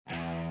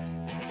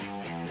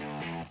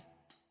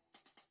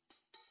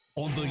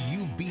On the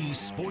UB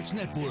Sports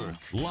Network,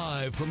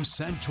 live from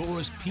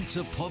Santora's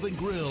Pizza Pub and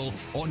Grill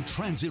on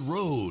Transit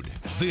Road.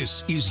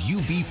 This is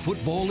UB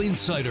Football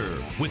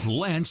Insider with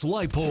Lance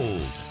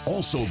Leipold.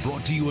 Also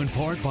brought to you in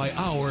part by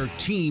our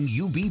Team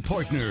UB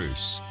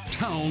partners.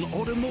 Town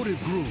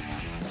Automotive Group,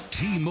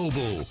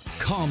 T-Mobile,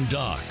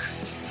 ComDoc,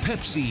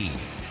 Pepsi,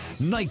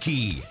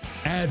 Nike,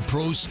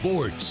 AdPro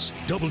Sports,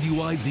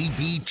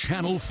 WIVB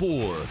Channel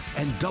 4,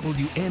 and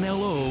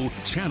WNLO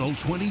Channel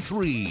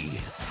 23.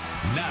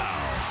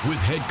 Now, with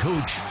head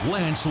coach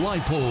Lance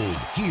Leipold,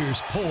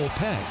 here's Paul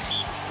Peck.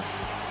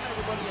 Hi,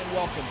 everybody, and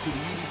welcome to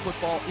the UB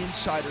Football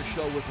Insider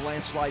Show with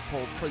Lance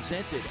Leipold,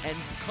 presented and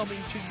coming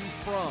to you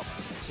from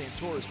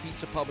Santora's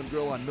Pizza Pub and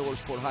Grill on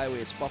Millersport Highway.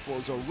 It's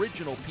Buffalo's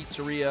original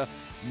pizzeria.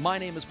 My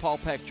name is Paul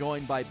Peck,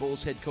 joined by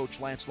Bulls head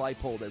coach Lance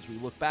Leipold as we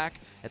look back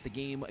at the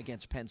game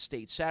against Penn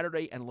State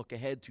Saturday and look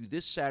ahead to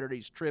this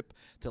Saturday's trip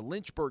to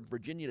Lynchburg,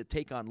 Virginia to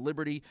take on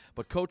Liberty.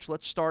 But, Coach,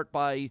 let's start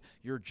by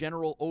your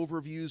general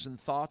overviews and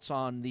thoughts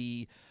on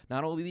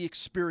not only the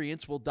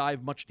experience, we'll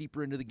dive much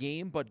deeper into the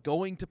game, but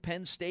going to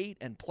Penn State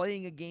and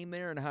playing a game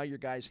there and how your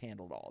guys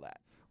handled all that.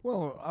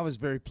 Well, I was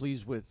very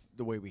pleased with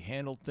the way we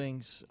handled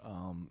things.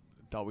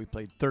 Thought we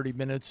played 30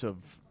 minutes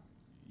of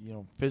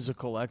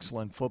physical,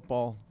 excellent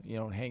football,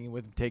 hanging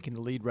with them, taking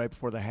the lead right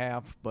before the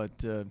half.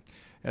 But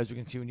as we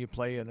can see, when you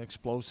play an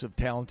explosive,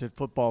 talented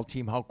football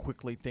team, how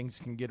quickly things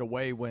can get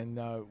away when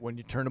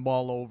you turn the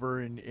ball over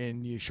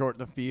and you shorten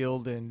the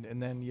field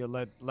and then you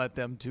let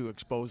them to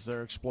expose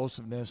their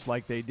explosiveness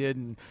like they did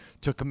and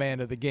took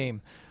command of the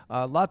game.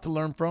 A lot to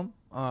learn from.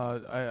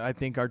 I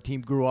think our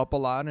team grew up a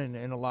lot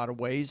in a lot of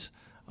ways.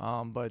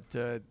 But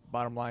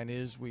bottom line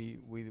is we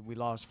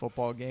lost a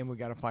football game. We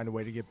got to find a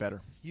way to get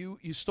better.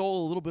 You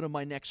stole a little bit of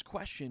my next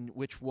question,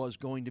 which was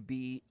going to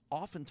be,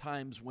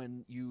 oftentimes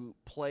when you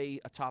play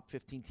a top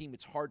 15 team,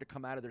 it's hard to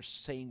come out of there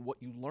saying what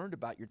you learned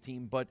about your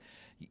team. But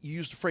you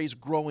used the phrase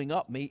growing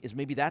up. Is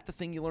maybe that the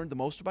thing you learned the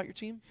most about your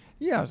team?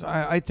 Yes,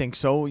 I think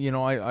so.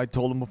 I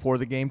told them before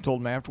the game, told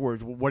them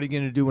afterwards, what are you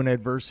going to do when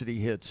adversity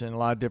hits in a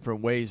lot of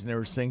different ways? And there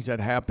was things that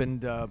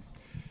happened,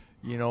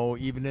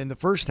 even in the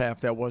first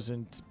half that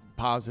wasn't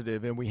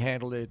positive, and we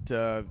handled it.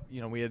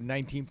 We had a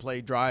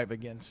 19-play drive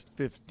against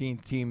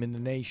 15th team in the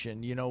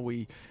nation.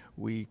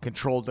 We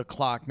controlled the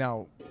clock.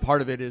 Now,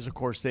 part of it is, of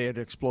course, they had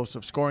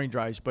explosive scoring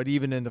drives, but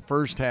even in the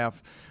first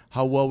half,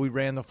 how well we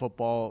ran the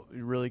football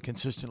really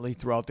consistently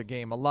throughout the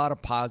game. A lot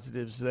of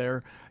positives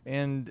there,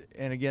 and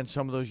again,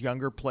 some of those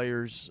younger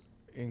players,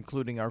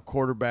 including our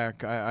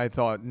quarterback, I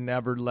thought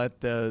never let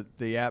the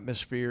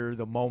atmosphere,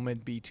 the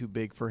moment be too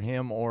big for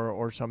him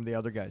or some of the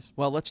other guys.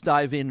 Well, let's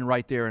dive in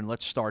right there and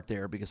let's start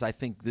there, because I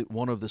think that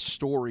one of the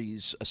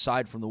stories,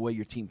 aside from the way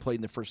your team played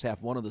in the first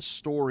half, one of the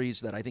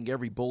stories that I think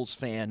every Bulls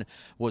fan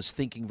was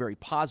thinking very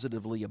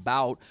positively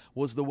about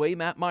was the way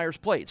Matt Myers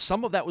played.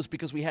 Some of that was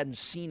because we hadn't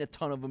seen a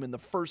ton of him in the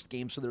first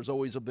game, so there's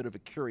always a bit of a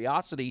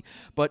curiosity,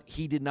 but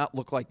he did not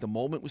look like the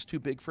moment was too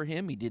big for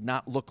him. He did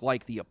not look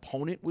like the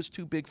opponent was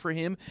too big for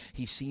him.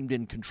 He seemed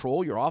in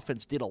control. Your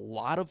offense did a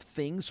lot of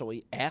things, so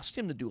he asked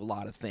him to do a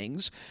lot of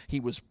things. He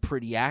was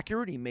pretty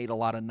accurate. He made a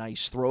lot of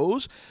nice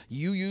throws.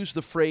 You used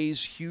the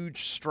phrase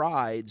huge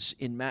strides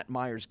in Matt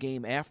Myers'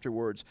 game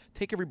afterwards.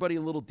 Take everybody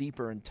a little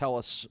deeper and tell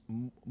us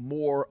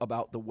more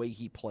about the way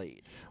he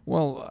played.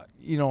 Well,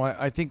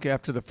 I think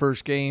after the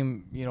first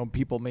game,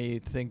 people may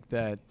think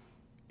that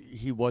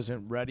he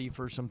wasn't ready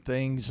for some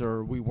things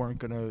or we weren't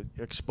going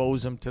to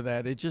expose him to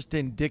that. It just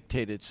didn't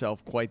dictate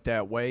itself quite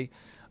that way.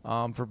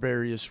 For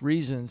various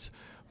reasons,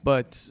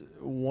 but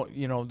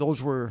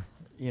those were,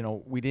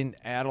 we didn't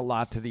add a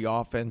lot to the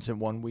offense in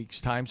 1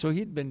 week's time, so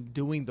he'd been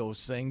doing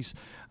those things.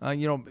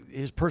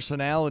 His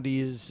personality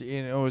is,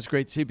 it was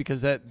great to see,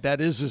 because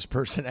that is his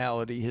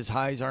personality. His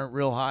highs aren't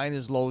real high and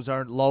his lows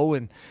aren't low,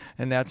 and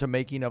that's a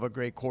making of a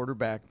great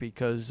quarterback,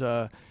 because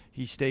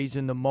he stays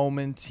in the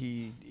moment.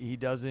 He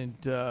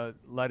doesn't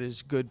let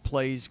his good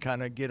plays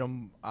kind of get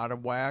him out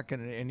of whack,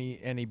 and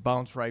he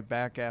bounced right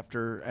back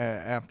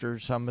after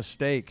some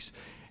mistakes.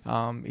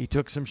 He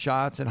took some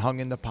shots and hung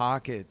in the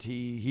pocket.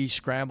 He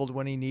scrambled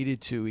when he needed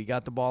to. He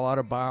got the ball out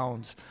of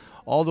bounds.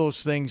 All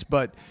those things.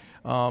 But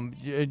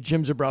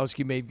Jim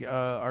Zabrowski made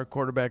our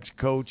quarterback's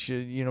coach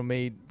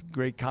made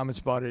great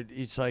comments about it.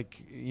 It's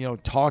like,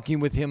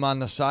 talking with him on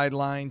the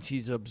sidelines.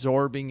 He's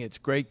absorbing. It's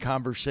great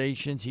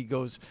conversations.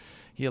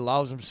 He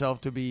allows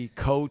himself to be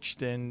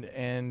coached, and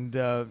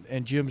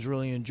Jim's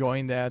really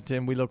enjoying that,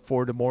 and we look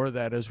forward to more of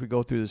that as we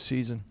go through the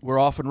season. We're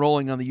off and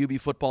rolling on the UB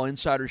Football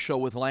Insider Show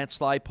with Lance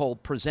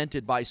Leipold,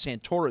 presented by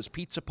Santora's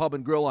Pizza Pub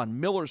and Grill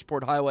on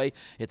Millersport Highway.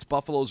 It's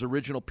Buffalo's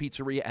original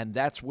pizzeria, and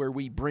that's where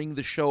we bring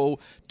the show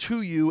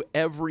to you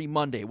every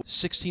Monday.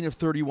 16 of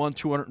 31,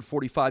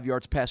 245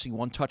 yards passing,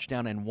 1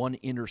 touchdown, and 1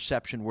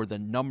 interception were the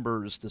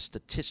numbers, the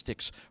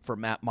statistics for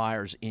Matt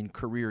Myers in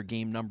career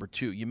game number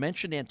 2. You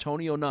mentioned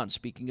Antonio Nunn.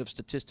 Speaking of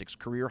statistics, statistics,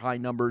 career high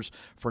numbers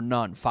for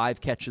Nunn.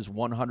 5 catches,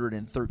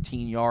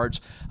 113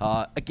 yards.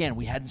 Again,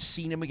 we hadn't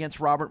seen him against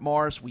Robert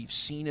Morris. We've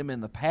seen him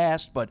in the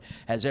past, but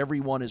as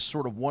everyone is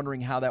sort of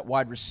wondering how that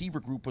wide receiver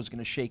group was going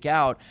to shake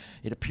out,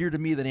 it appeared to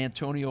me that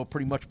Antonio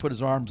pretty much put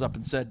his arms up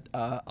and said,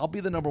 I'll be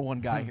the number one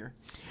guy here.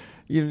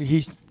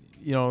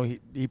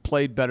 He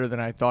played better than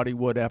I thought he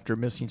would after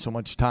missing so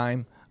much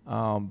time,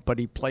 but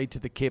he played to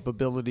the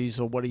capabilities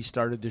of what he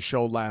started to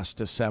show last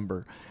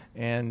December.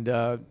 And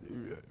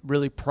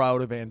really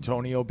proud of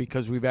Antonio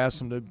because we've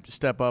asked him to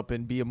step up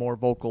and be a more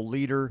vocal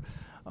leader,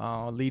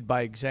 lead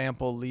by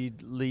example,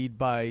 lead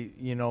by,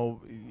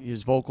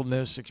 his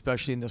vocalness,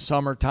 especially in the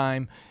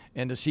summertime.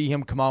 And to see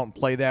him come out and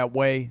play that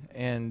way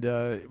and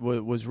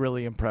was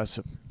really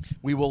impressive.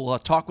 We will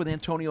talk with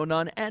Antonio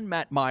Nunn and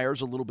Matt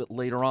Myers a little bit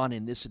later on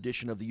in this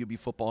edition of the UB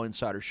Football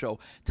Insider Show.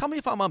 Tell me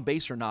if I'm on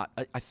base or not.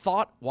 I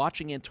thought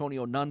watching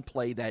Antonio Nunn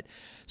play that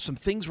some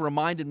things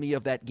reminded me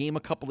of that game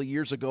a couple of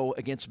years ago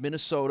against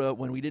Minnesota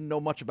when we didn't know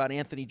much about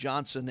Anthony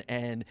Johnson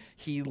and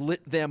he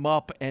lit them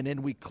up, and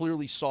then we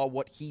clearly saw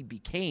what he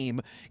became.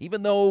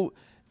 Even though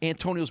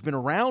Antonio's been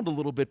around a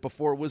little bit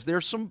before, was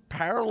there some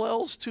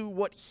parallels to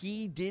what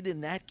he did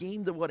in that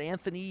game to what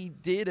Anthony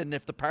did? And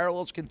if the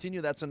parallels continue,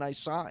 that's a nice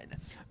sign.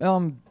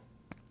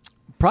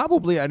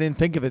 Probably I didn't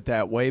think of it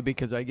that way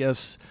because I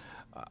guess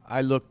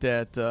I looked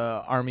at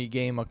Army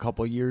game a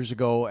couple years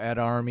ago at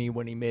Army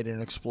when he made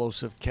an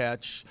explosive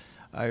catch.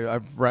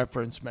 I've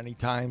referenced many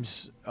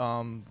times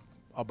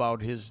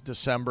about his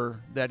December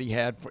that he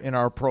had in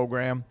our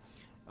program.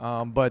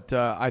 But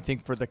I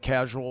think for the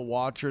casual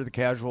watcher, the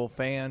casual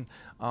fan,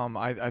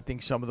 I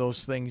think some of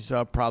those things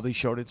probably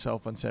showed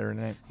itself on Saturday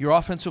night. Your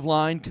offensive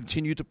line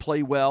continued to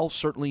play well,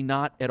 certainly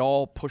not at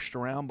all pushed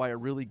around by a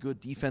really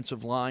good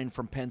defensive line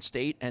from Penn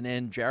State. And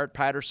then Jarrett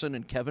Patterson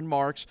and Kevin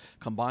Marks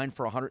combined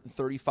for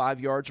 135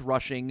 yards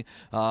rushing.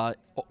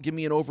 Give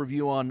me an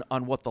overview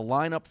on what the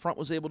line up front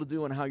was able to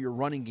do and how your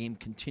running game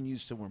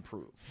continues to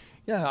improve.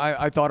 Yeah,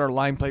 I thought our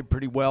line played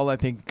pretty well. I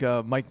think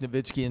Mike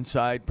Nowitzki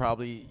inside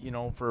probably,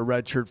 for a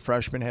redshirt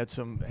freshman had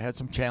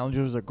some challenges.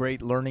 It was a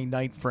great learning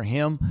night for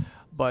him,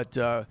 but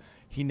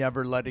he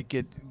never let it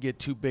get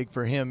too big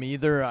for him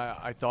either.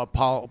 I thought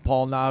Paul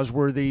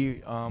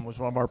Nosworthy was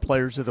one of our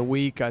players of the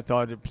week. I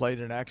thought he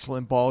played an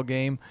excellent ball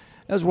game,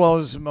 as well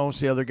as most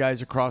of the other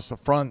guys across the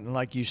front. And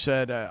like you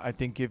said, I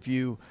think if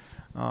you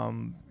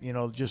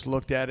just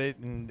looked at it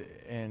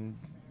and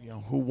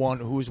who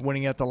was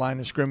winning at the line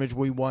of scrimmage,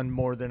 we won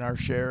more than our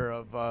share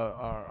of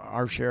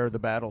the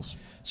battles.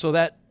 So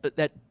that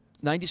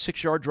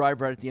 96-yard drive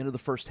right at the end of the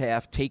first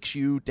half takes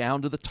you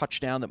down to the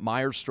touchdown that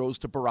Myers throws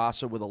to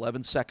Barraza with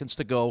 11 seconds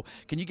to go.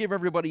 Can you give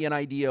everybody an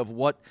idea of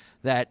what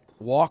that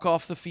walk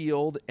off the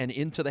field and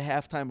into the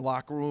halftime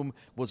locker room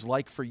was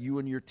like for you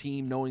and your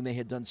team, knowing they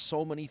had done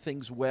so many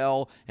things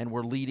well and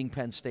were leading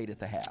Penn State at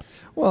the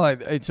half? Well,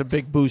 it's a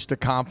big boost of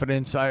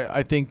confidence.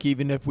 I think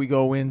even if we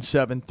go in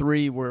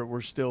 7-3,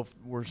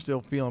 we're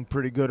still feeling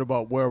pretty good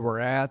about where we're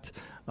at.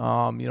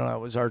 That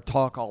was our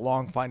talk all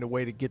along, find a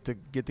way to get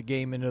the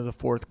game into the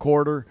fourth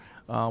quarter.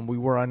 We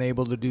were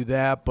unable to do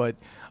that, but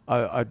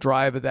a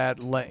drive of that,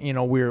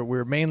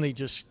 we're mainly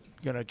just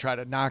going to try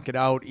to knock it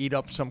out, eat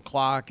up some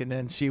clock, and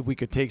then see if we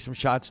could take some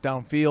shots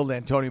downfield.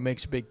 Antonio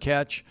makes a big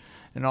catch,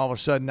 and all of a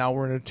sudden now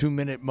we're in a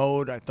 2-minute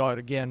mode. I thought,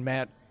 again,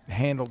 Matt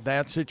handled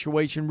that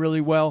situation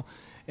really well.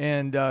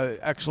 And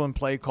excellent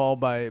play call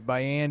by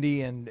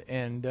Andy,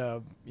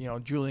 and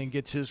Julian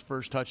gets his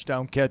first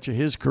touchdown catch of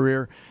his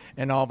career,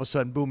 and all of a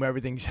sudden, boom,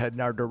 everything's heading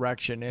our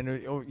direction.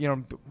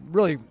 And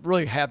really,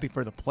 really happy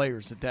for the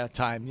players at that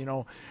time.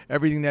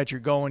 Everything that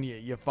you're going,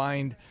 you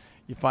find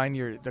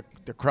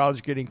the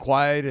crowd's getting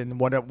quiet, and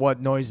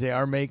what noise they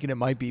are making, it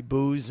might be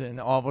boos,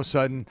 and all of a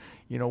sudden,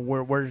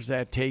 where does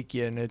that take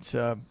you? And it's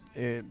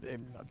I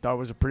thought it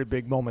was a pretty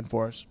big moment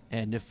for us.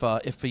 And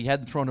if he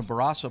hadn't thrown to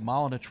Barraza,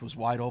 Malinich was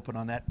wide open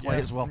on that play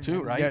as well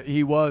too, right? Yeah,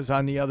 he was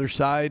on the other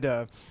side.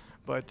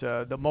 But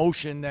the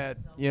motion that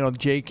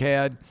Jake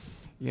had,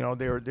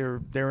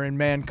 they're in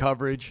man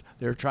coverage.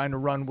 They're trying to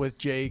run with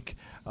Jake.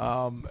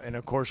 And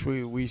of course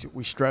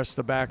we stressed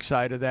the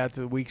backside of that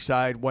to the weak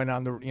side, went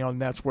on the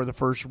and that's where the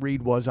first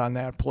read was on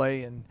that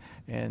play,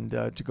 and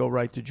to go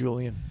right to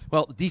Julian.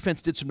 Well, the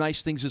defense did some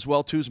nice things as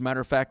well too. As a matter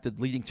of fact, the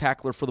leading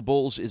tackler for the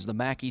Bulls is the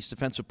MAC East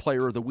Defensive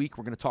Player of the Week.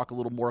 We're going to talk a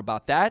little more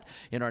about that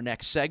in our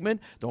next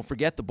segment. Don't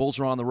forget, the Bulls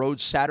are on the road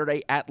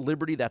Saturday at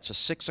Liberty. That's a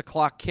 6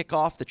 o'clock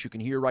kickoff that you can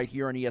hear right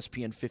here on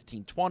ESPN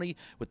 1520,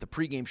 with the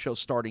pregame show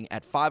starting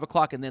at 5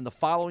 o'clock. And then the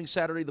following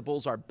Saturday, the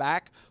Bulls are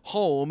back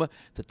home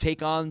to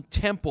take on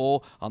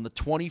Temple on the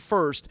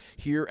 21st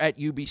here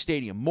at UB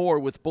Stadium. More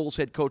with Bulls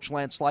head coach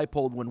Lance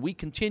Leipold when we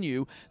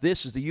continue.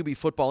 This is the UB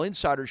Football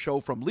Insider Show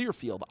from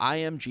Learfield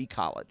IMG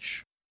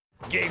College.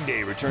 Game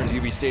day returns to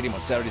UB Stadium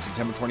on Saturday,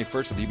 September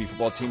 21st with the UB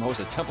football team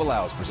host at Temple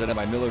Owls, presented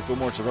by Miller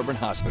Fillmore Suburban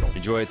Hospital.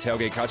 Enjoy a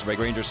tailgate concert by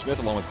Granger Smith,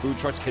 along with food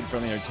trucks,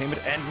 kid-friendly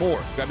entertainment, and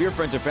more. Grab your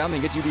friends and family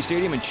and get to UB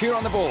Stadium and cheer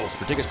on the Bulls.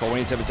 For tickets, call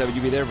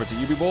 1-877-UB-THERE or visit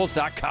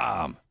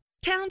UBBulls.com.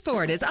 Town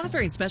Ford is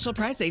offering special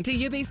pricing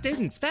to UB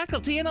students,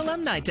 faculty, and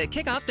alumni to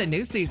kick off the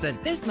new season.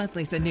 This month,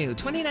 lease a new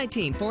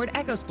 2019 Ford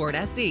EcoSport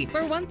SC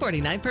for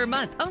 $149 per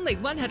month, only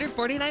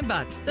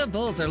 $149. The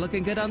Bulls are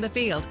looking good on the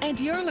field, and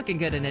you're looking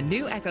good in a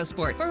new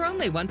EcoSport for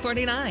only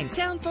 $149.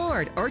 Town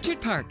Ford, Orchard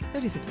Park.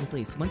 36 month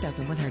lease,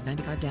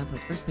 $1,195 down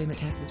plus first payment,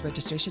 taxes,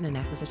 registration, and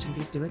acquisition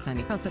fees due at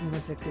signing. Call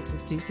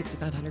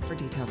 716-662-6500 for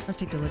details. Must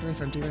take delivery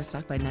from dealer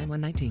stock by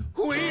 9/1/19.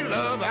 We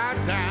love our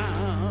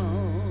town.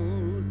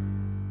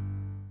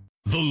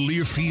 The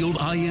Learfield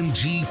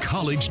IMG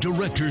College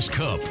Directors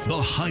Cup, the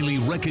highly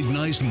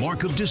recognized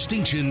mark of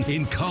distinction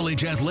in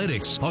college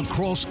athletics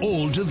across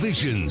all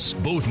divisions,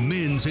 both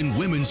men's and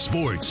women's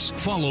sports.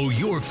 Follow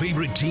your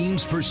favorite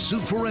team's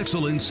pursuit for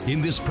excellence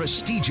in this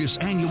prestigious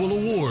annual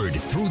award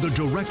through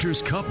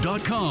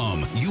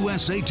thedirectorscup.com,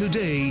 USA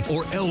Today,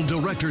 or L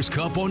Directors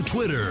Cup on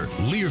Twitter.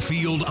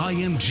 Learfield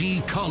IMG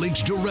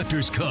College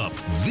Directors Cup,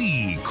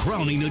 the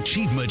crowning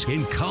achievement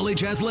in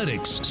college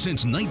athletics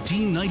since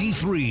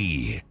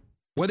 1993.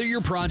 Whether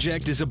your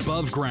project is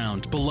above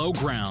ground, below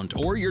ground,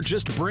 or you're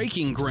just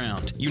breaking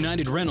ground,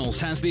 United Rentals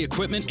has the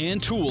equipment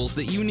and tools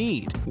that you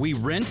need. We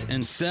rent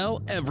and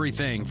sell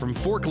everything from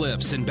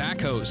forklifts and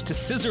backhoes to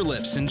scissor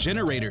lifts and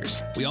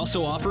generators. We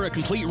also offer a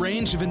complete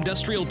range of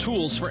industrial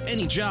tools for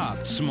any job,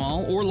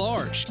 small or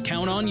large.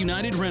 Count on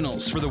United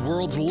Rentals for the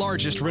world's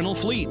largest rental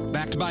fleet,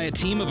 backed by a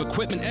team of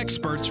equipment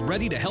experts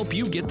ready to help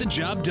you get the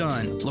job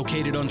done.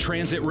 Located on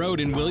Transit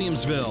Road in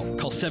Williamsville.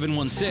 Call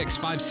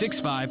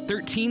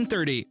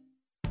 716-565-1330.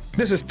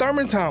 This is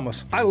Thurman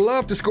Thomas. I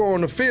love to score on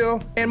the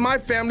field, and my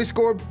family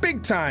scored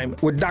big time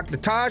with Dr.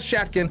 Todd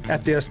Shatkin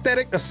at the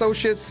Aesthetic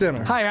Associates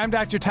Center. Hi, I'm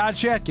Dr. Todd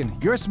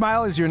Shatkin. Your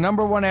smile is your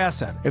number one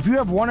asset. If you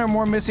have one or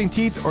more missing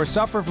teeth or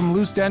suffer from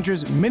loose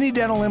dentures, Mini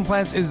Dental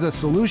Implants is the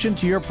solution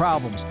to your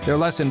problems. They're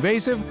less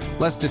invasive,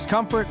 less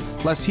discomfort,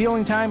 less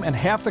healing time, and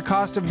half the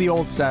cost of the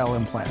old-style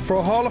implant. For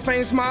a Hall of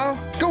Fame smile,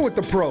 go with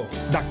the pro,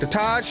 Dr.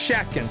 Todd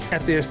Shatkin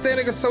at the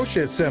Aesthetic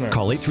Associates Center.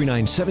 Call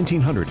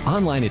 839-1700,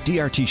 online at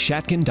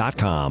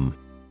drtshatkin.com.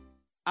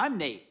 I'm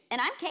Nate.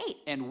 And I'm Kate.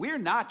 And we're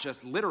not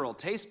just literal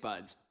taste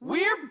buds.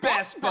 We're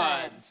best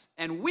buds.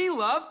 And we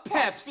love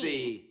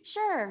Pepsi.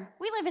 Sure,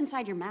 we live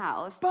inside your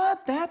mouth.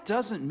 But that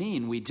doesn't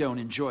mean we don't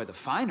enjoy the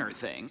finer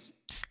things.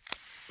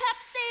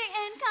 Pepsi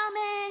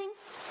incoming!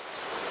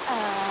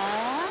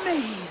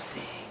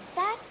 Amazing.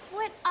 That's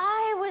what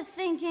I was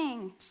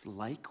thinking. It's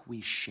like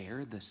we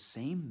share the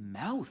same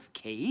mouth,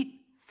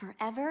 Kate.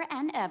 Forever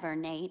and ever,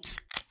 Nate.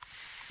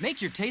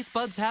 Make your taste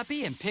buds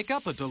happy and pick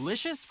up a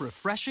delicious,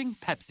 refreshing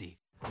Pepsi.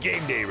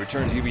 Game Day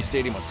returns to UB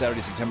Stadium on Saturday,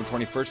 September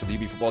 21st with the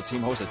UB football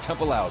team host at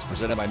Temple Owls,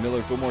 presented by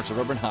Miller Fillmore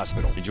Suburban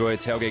Hospital. Enjoy a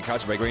tailgate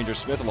concert by Granger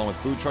Smith along with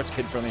food trucks,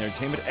 kid-friendly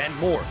entertainment, and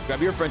more. Grab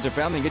your friends and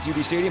family and get to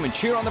UB Stadium and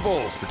cheer on the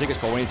Bulls. For tickets,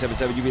 call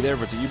 1-877-UB-THERE or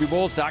visit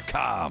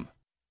UBBulls.com.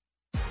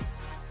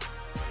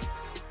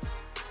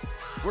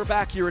 We're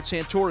back here at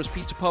Santora's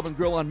Pizza Pub and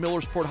Grill on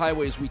Millersport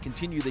Highway as we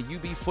continue the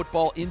UB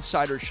Football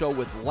Insider Show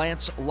with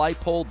Lance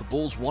Leipold. The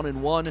Bulls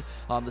 1-1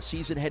 on the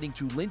season, heading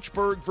to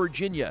Lynchburg,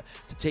 Virginia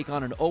to take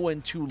on an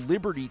 0-2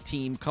 Liberty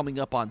team coming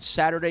up on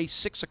Saturday,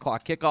 6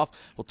 o'clock kickoff.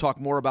 We'll talk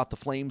more about the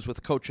Flames with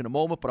the coach in a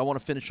moment, but I want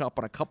to finish up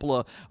on a couple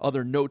of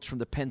other notes from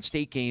the Penn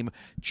State game.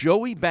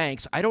 Joey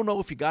Banks, I don't know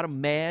if you got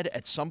him mad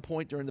at some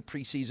point during the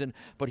preseason,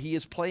 but he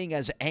is playing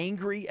as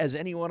angry as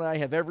anyone I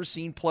have ever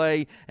seen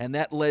play, and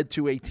that led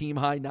to a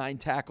team-high 9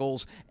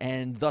 tackles,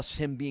 and thus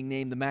him being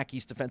named the Mac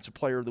East Defensive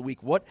Player of the Week.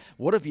 What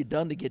have you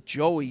done to get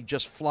Joey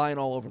just flying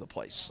all over the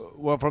place?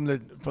 Well, from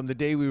the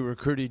day we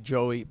recruited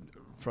Joey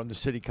from the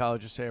City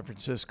College of San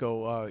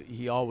Francisco,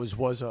 he always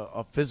was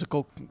a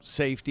physical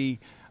safety,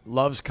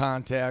 loves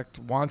contact,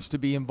 wants to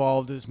be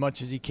involved as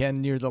much as he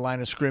can near the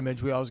line of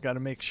scrimmage. We always got to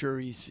make sure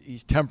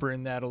he's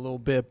tempering that a little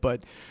bit.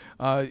 But,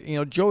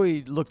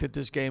 Joey looked at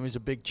this game as a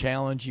big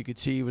challenge. You could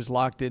see he was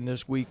locked in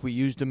this week. We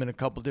used him in a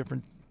couple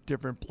different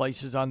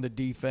places on the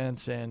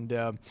defense,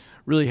 and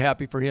really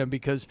happy for him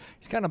because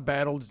he's kind of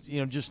battled,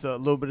 just a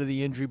little bit of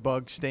the injury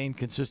bug, staying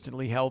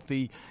consistently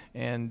healthy.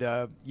 And,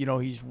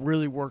 he's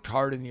really worked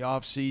hard in the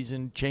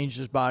offseason, changed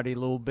his body a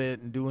little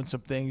bit and doing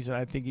some things, and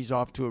I think he's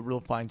off to a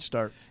real fine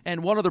start.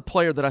 And one other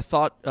player that I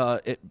thought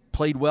it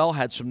played well,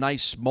 had some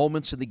nice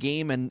moments in the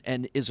game,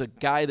 and is a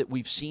guy that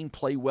we've seen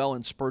play well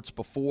in spurts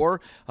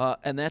before,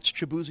 and that's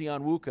Chibuzi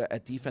Onwuka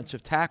at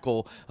defensive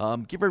tackle.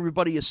 Give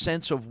everybody a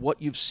sense of what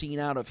you've seen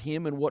out of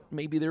him and what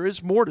maybe there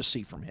is more to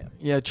see from him.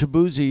 Yeah,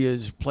 Chibuzi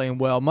is playing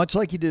well, much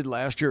like he did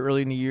last year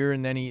early in the year,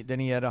 and then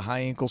he had a high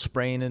ankle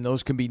sprain, and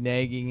those can be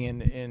nagging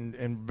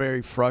and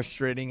very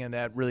frustrating, and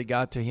that really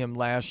got to him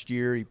last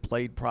year. He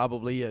played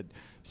probably at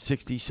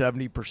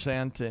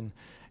 60-70%,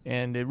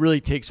 and it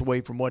really takes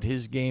away from what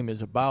his game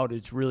is about.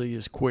 It's really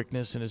his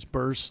quickness and his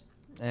burst,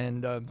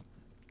 and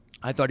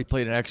I thought he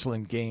played an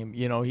excellent game.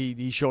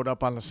 He showed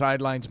up on the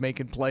sidelines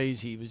making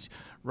plays. He was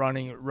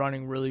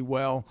running really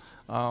well,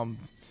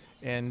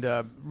 and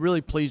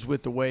really pleased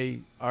with the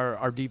way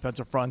our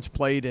defensive fronts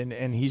played,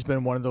 and he's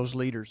been one of those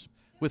leaders.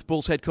 With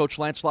Bulls head coach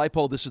Lance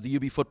Leipold, this is the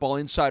UB Football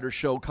Insider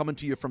Show coming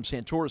to you from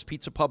Santora's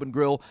Pizza Pub and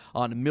Grill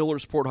on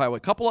Millersport Highway.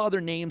 A couple of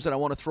other names that I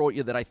want to throw at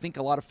you that I think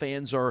a lot of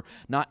fans are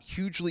not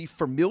hugely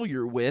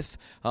familiar with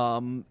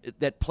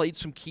that played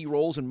some key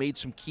roles and made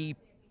some key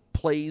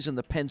plays in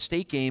the Penn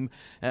State game.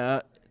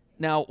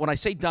 Now, when I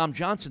say Dom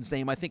Johnson's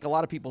name, I think a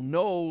lot of people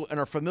know and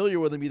are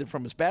familiar with him either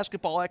from his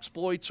basketball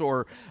exploits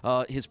or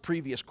his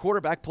previous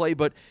quarterback play,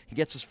 but he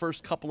gets his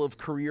first couple of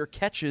career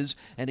catches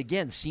and,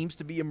 again, seems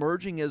to be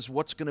emerging as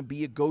what's going to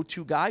be a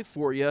go-to guy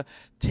for you.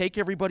 Take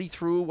everybody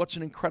through what's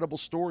an incredible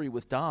story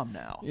with Dom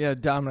now. Yeah,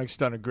 Dominic's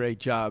done a great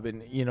job,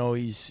 and,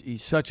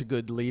 he's such a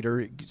good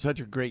leader,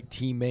 such a great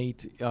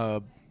teammate.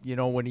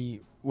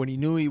 When he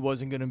knew he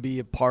wasn't going to be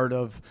a part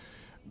of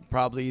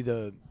probably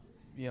the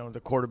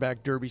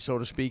quarterback derby, so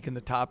to speak, in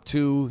the top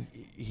two,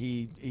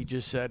 he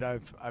just said,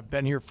 I've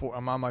been here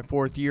I'm on my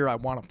fourth year. I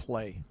want to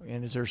play.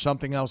 And is there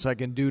something else I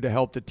can do to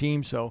help the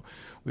team? So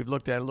we've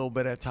looked at a little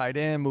bit at tight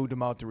end, moved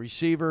him out to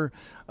receiver.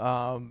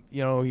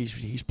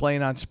 He's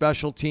playing on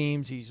special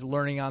teams. He's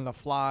learning on the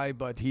fly,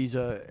 but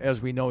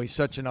as we know, he's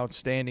such an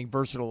outstanding,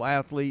 versatile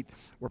athlete.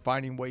 We're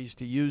finding ways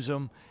to use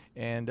him.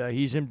 And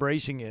he's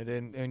embracing it.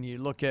 And you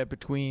look at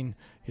between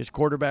his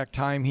quarterback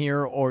time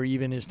here or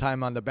even his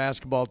time on the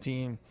basketball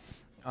team,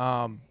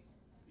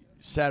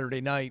 Saturday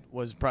night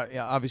was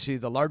obviously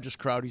the largest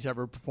crowd he's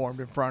ever performed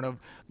in front of,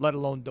 let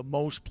alone the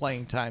most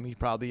playing time he's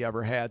probably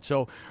ever had.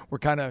 So we're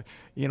kind of,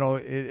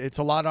 it's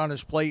a lot on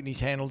his plate, and he's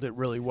handled it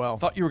really well.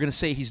 Thought you were going to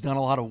say he's done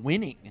a lot of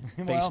winning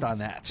based on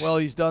that. Well,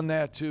 he's done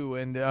that too.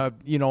 And,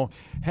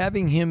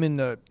 having him in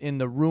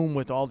the room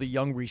with all the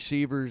young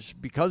receivers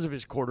because of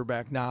his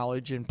quarterback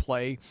knowledge and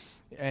play,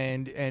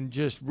 and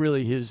just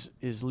really his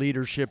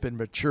leadership and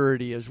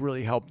maturity has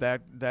really helped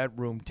that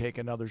room take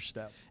another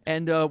step.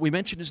 And we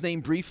mentioned his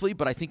name briefly,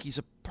 but I think he's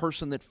a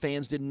person that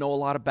fans didn't know a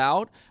lot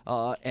about.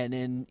 And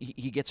then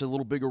he gets a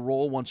little bigger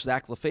role once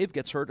Zach LaFave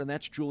gets hurt, and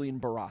that's Julian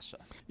Barraza.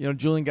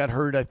 Julian got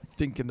hurt, I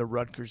think, in the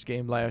Rutgers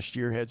game last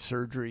year, had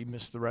surgery,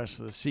 missed the rest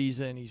of the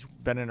season. He's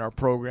been in our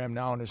program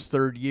now in his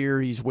third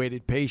year. He's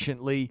waited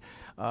patiently.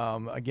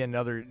 Again,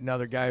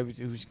 another guy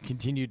who's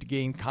continued to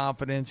gain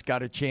confidence,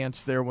 got a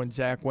chance there when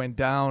Zach went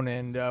down,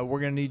 and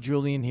we're going to need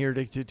Julian here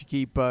to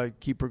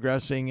keep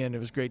progressing, and it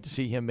was great to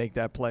see him make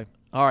that play.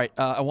 All right,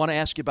 I want to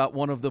ask you about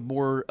one of the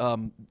more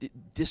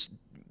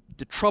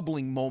the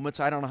troubling moments.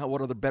 I don't know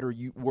what other better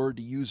word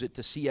to use it,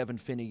 to see Evan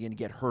Finnegan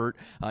get hurt.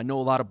 I know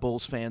a lot of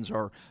Bulls fans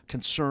are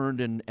concerned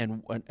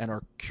and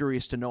are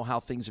curious to know how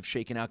things have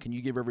shaken out. Can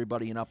you give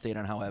everybody an update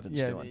on how Evan's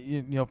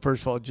doing?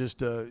 First of all,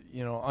 just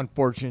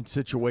unfortunate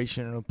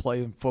situation in a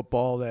play in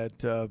football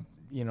that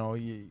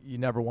you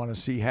never want to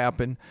see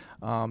happen.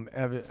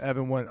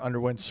 Evan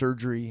underwent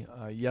surgery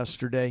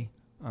yesterday.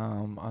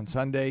 On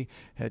Sunday,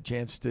 had a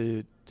chance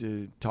to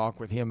talk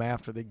with him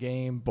after the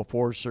game,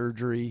 before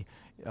surgery,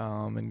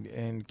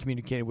 and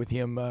communicated with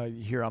him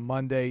here on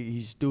Monday.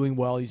 He's doing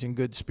well. He's in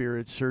good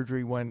spirits.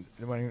 Surgery went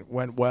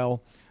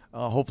well.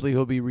 Hopefully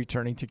he'll be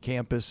returning to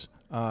campus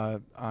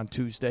on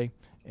Tuesday.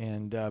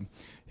 And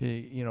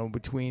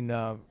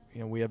between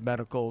we have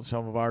medical,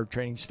 some of our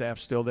training staff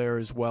still there,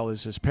 as well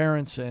as his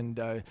parents, and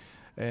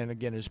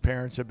again, his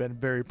parents have been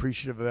very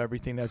appreciative of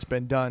everything that's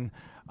been done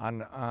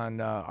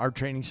on our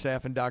training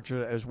staff and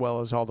doctor, as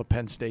well as all the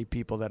Penn State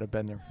people that have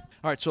been there.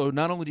 All right, so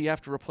not only do you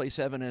have to replace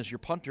Evan as your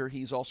punter,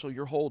 he's also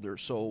your holder.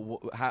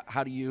 So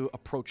how do you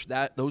approach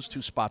those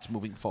two spots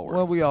moving forward?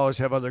 Well, we always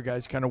have other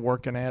guys kind of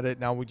working at it.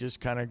 Now we just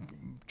kind of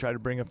try to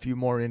bring a few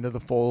more into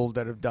the fold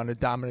that have done it.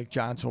 Dominic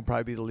Johnson will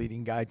probably be the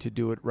leading guy to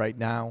do it right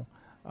now.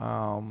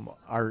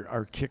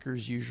 Our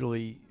kickers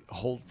usually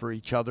hold for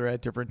each other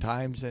at different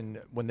times,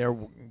 and when they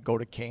go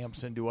to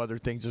camps and do other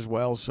things as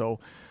well. So,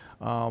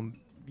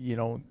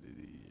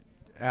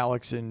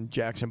 Alex and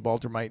Jackson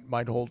Balter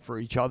might hold for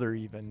each other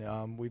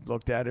even. We've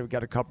looked at it. We've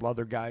got a couple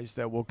other guys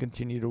that we'll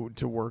continue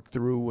to work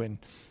through, and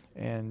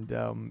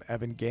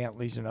Evan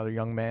Gantley's another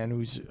young man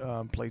who's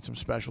played some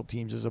special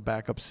teams as a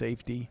backup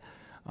safety.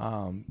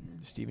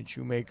 Steven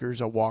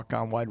Shoemaker's a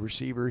walk-on wide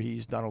receiver.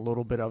 He's done a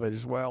little bit of it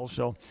as well.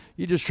 So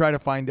you just try to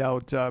find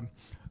out.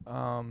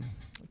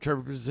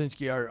 Trevor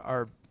Brzezinski,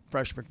 our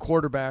freshman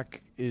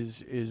quarterback,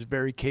 is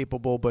very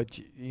capable, but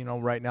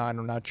right now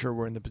I'm not sure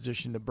we're in the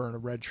position to burn a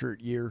redshirt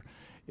year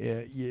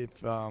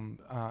if on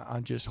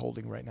just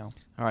holding right now.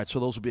 All right, so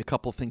those will be a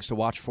couple of things to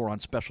watch for on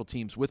special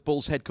teams. With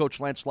Bulls head coach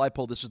Lance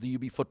Leipold, this is the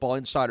UB Football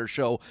Insider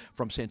Show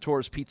from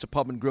Santora's Pizza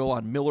Pub and Grill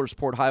on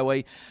Millersport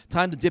Highway.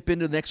 Time to dip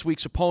into next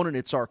week's opponent.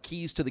 It's our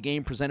Keys to the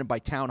Game presented by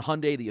Town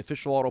Hyundai, the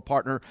official auto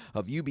partner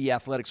of UB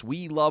Athletics.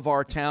 We love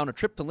our town. A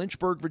trip to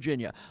Lynchburg,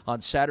 Virginia on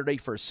Saturday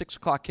for a 6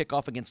 o'clock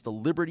kickoff against the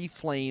Liberty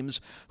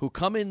Flames, who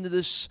come into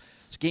this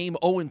game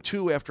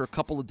 0-2 after a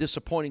couple of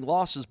disappointing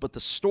losses, but the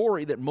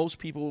story that most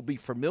people will be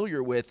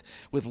familiar with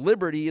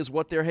Liberty is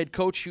what their head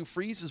coach Hugh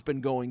Freeze has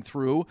been going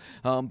through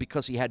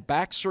because he had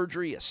back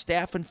surgery, a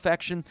staph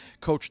infection,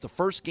 coached the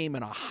first game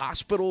in a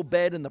hospital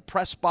bed in the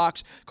press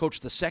box,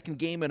 coached the second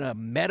game in a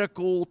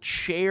medical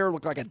chair,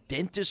 looked like a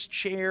dentist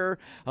chair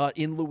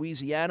in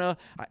Louisiana.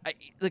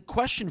 The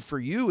question for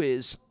you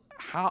is,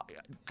 how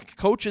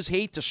coaches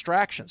hate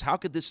distractions. How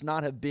could this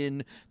not have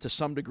been to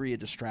some degree a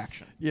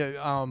distraction?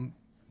 Yeah,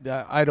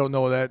 I don't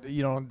know that,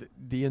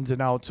 the ins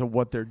and outs of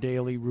what their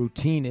daily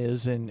routine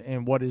is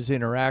and what his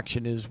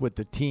interaction is with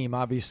the team.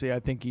 Obviously, I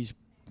think he's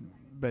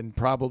been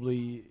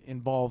probably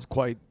involved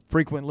quite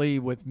frequently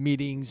with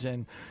meetings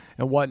and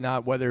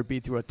whatnot, whether it be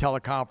through a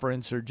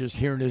teleconference or just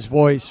hearing his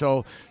voice.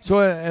 So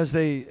as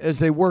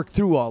they work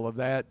through all of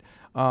that,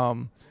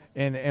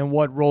 and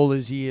what role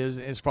he is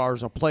as far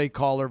as a play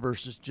caller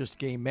versus just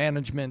game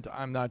management,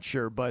 I'm not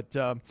sure. But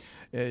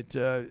it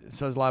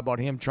says a lot about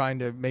him trying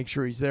to make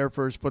sure he's there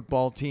for his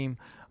football team.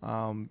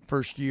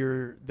 First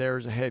year there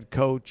as a head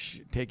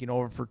coach, taking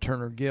over for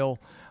Turner Gill.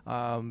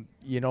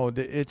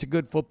 It's a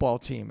good football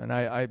team. And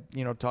I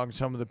talking to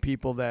some of the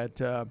people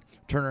that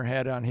Turner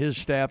had on his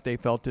staff, they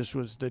felt this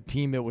was the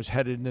team that was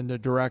headed in the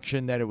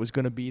direction that it was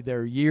going to be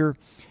their year,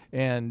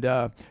 and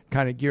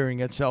kind of gearing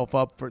itself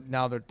up for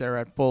now that they're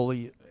at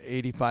fully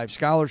 85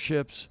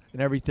 scholarships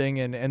and everything,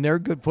 and they're a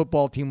good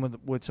football team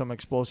with some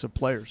explosive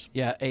players.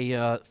 Yeah,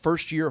 a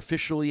first year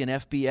officially in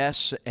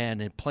FBS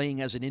and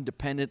playing as an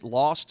independent,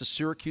 lost to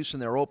Syracuse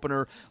in their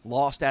opener,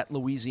 lost at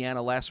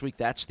Louisiana last week.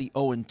 That's the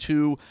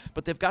 0-2,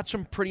 but they've got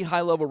some pretty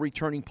high-level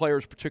returning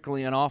players,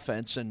 particularly on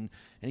offense, and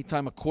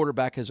anytime a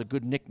quarterback has a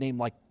good nickname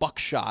like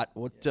Buckshot,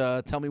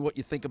 tell me what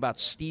you think about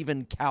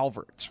Stephen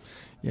Calvert.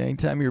 Yeah,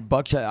 anytime you're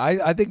Buckshot,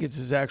 I think it's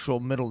his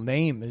actual middle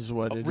name is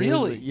what it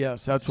really? is.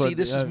 Yes, that's what. See,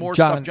 this is more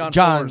John, stuff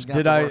John,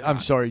 did I? I'm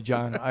sorry,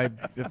 John.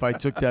 If I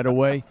took that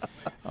away,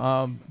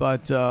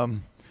 but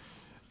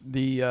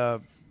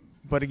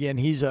again,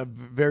 he's a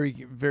very,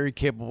 very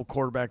capable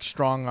quarterback,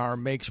 strong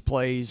arm, makes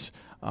plays.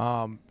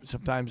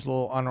 Sometimes a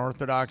little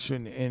unorthodox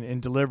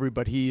in delivery,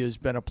 but he has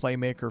been a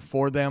playmaker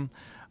for them.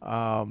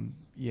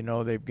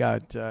 They've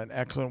got an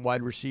excellent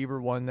wide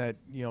receiver, one that,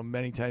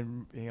 many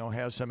times,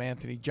 has some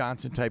Anthony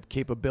Johnson type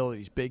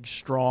capabilities. Big,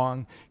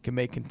 strong, can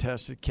make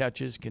contested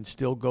catches, can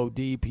still go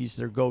deep. He's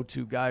their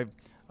go-to guy.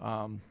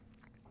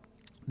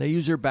 They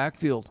use their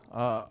backfield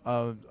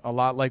a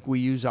lot like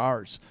we use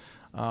ours.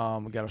 We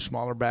got a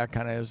smaller back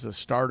kind of as a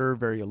starter,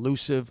 very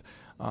elusive.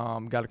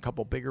 Got a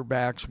couple bigger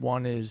backs.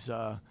 One is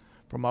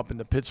from up in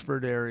the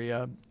Pittsburgh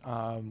area,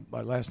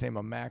 by last name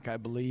of Mack, I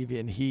believe,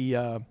 and he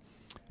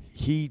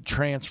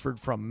transferred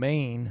from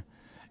Maine,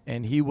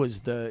 and he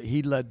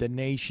led the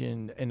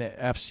nation in the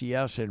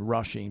FCS in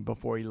rushing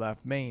before he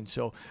left Maine.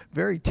 So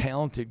very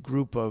talented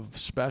group of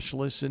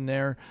specialists in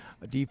there.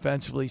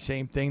 Defensively,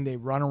 same thing. They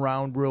run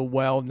around real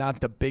well. Not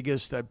the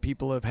biggest.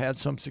 People have had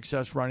some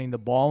success running the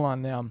ball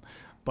on them,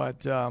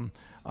 but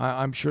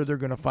I'm sure they're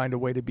going to find a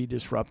way to be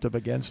disruptive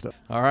against it.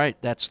 All right,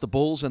 that's the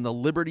Bulls and the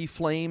Liberty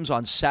Flames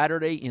on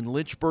Saturday in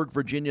Lynchburg,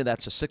 Virginia.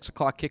 That's a 6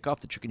 o'clock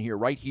kickoff that you can hear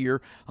right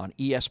here on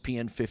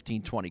ESPN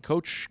 1520.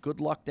 Coach, good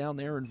luck down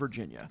there in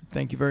Virginia.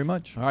 Thank you very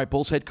much. All right,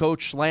 Bulls head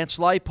coach Lance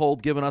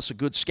Leipold giving us a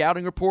good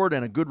scouting report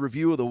and a good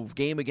review of the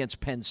game against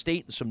Penn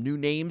State and some new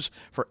names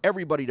for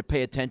everybody to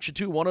pay attention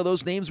to. One of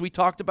those names we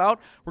talked about,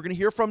 we're going to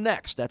hear from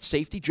next. That's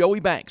safety Joey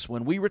Banks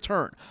when we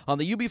return on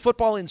the UB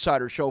Football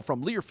Insider Show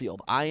from Learfield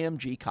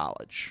IMG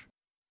College.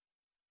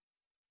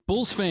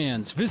 Bulls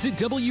fans, visit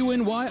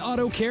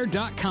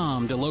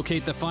WNYAutoCare.com to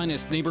locate the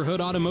finest neighborhood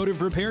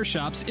automotive repair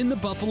shops in the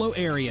Buffalo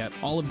area.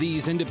 All of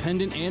these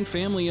independent and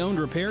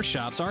family-owned repair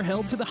shops are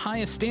held to the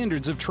highest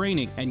standards of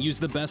training and use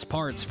the best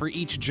parts for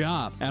each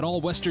job. At all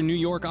Western New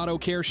York Auto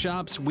Care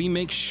shops, we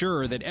make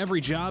sure that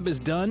every job is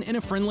done in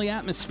a friendly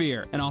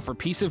atmosphere and offer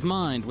peace of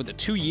mind with a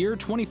 2-year,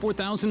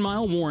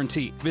 24,000-mile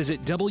warranty.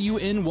 Visit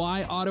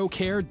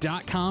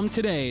WNYAutoCare.com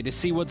today to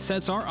see what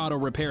sets our auto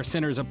repair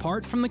centers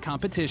apart from the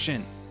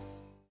competition.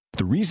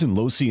 The reason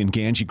Losi &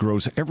 Ganji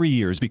grows every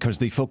year is because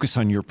they focus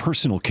on your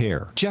personal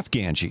care. Jeff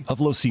Ganji of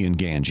Losi &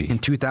 Ganji. In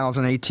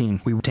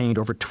 2018, we obtained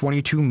over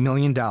 $22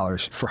 million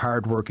for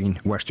hardworking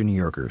Western New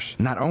Yorkers.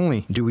 Not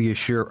only do we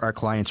assure our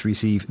clients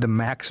receive the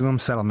maximum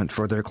settlement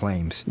for their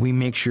claims, we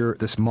make sure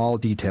the small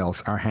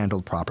details are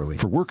handled properly.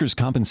 For workers'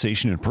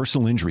 compensation and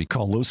personal injury,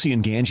 call Losi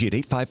 & Ganji at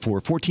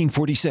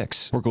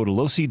 854-1446 or go to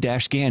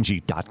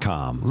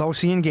losi-ganji.com.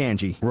 Losi &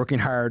 Ganji, working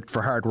hard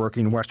for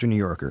hardworking Western New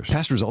Yorkers.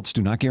 Past results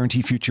do not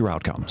guarantee future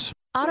outcomes.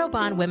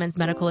 Autobahn Women's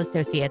Medical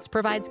Associates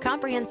provides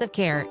comprehensive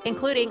care,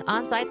 including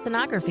on-site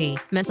sonography,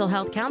 mental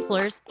health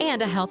counselors,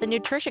 and a health and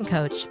nutrition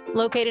coach.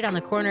 Located on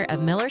the corner of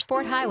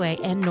Millersport Highway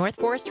and North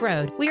Forest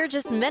Road, we are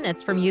just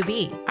minutes from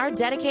UB. Our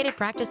dedicated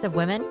practice of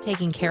women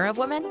taking care of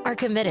women are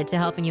committed to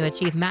helping you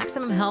achieve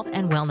maximum health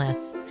and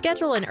wellness.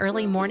 Schedule an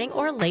early morning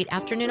or late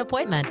afternoon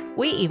appointment.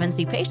 We even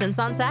see patients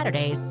on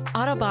Saturdays.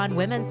 Autobahn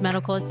Women's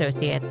Medical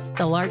Associates,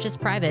 the largest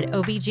private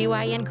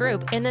OBGYN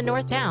group in the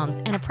North Towns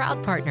and a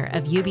proud partner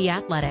of UB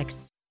Athletics.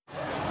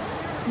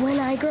 When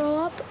I grow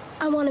up,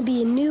 I want to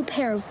be a new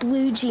pair of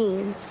blue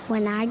jeans.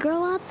 When I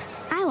grow up,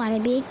 I want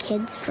to be a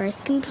kid's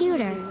first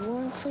computer. A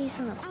warm place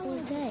on a cool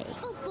day.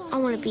 I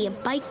want to be a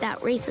bike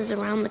that races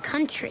around the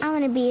country. I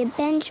want to be a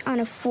bench on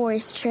a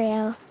forest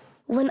trail.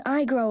 When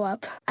I grow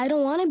up, I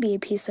don't want to be a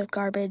piece of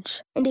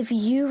garbage. And if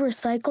you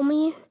recycle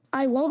me,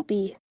 I won't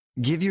be.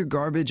 Give your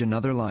garbage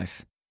another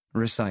life.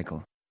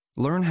 Recycle.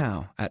 Learn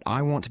how at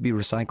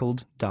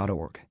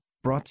iwanttoberecycled.org.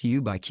 Brought to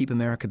you by Keep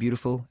America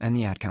Beautiful and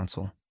the Ad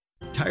Council.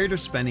 Tired of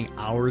spending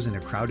hours in a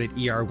crowded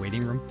ER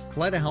waiting room?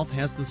 Kaleida Health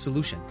has the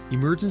solution.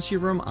 Emergency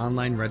Room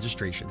Online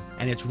Registration,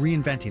 and it's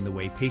reinventing the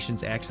way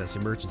patients access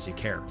emergency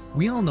care.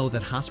 We all know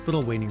that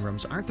hospital waiting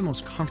rooms aren't the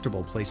most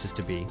comfortable places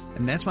to be,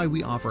 and that's why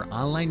we offer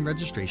online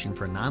registration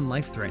for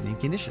non-life-threatening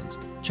conditions.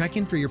 Check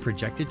in for your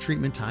projected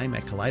treatment time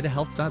at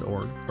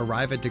KaleidaHealth.org,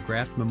 arrive at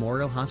DeGraff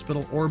Memorial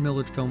Hospital or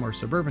Millard Fillmore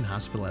Suburban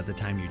Hospital at the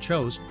time you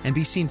chose, and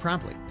be seen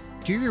promptly.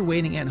 Do your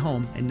waiting at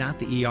home and not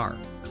the ER.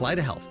 Kaleida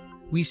Health.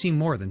 We see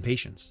more than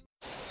patients.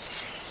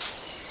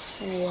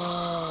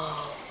 Whoa.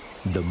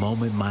 The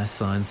moment my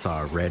son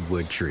saw a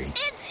redwood tree.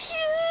 It's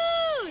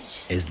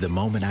huge! Is the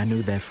moment I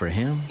knew that for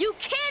him, You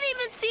can't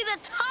even see the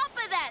top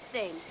of that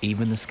thing.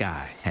 even the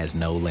sky has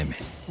no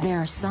limit. There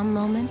are some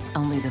moments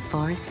only the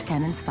forest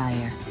can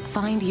inspire.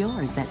 Find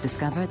yours at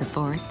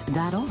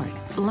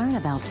discovertheforest.org. Learn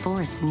about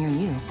forests near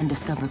you and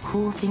discover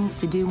cool things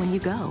to do when you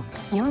go.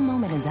 Your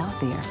moment is out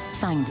there.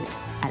 Find it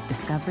at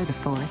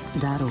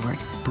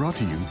discovertheforest.org. Brought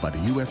to you by the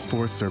U.S.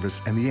 Forest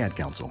Service and the Ad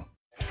Council.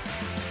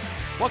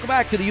 Welcome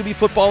back to the UB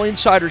Football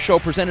Insider Show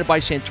presented by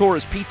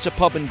Santora's Pizza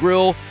Pub and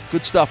Grill.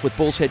 Good stuff with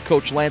Bulls head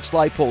coach Lance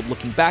Leipold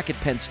looking back at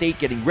Penn State,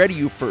 getting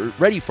ready for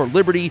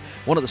Liberty,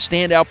 one of the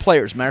standout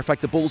players. Matter of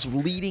fact, the Bulls'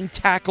 leading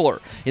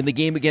tackler in the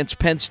game against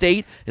Penn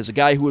State is a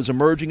guy who is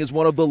emerging as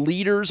one of the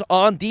leaders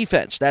on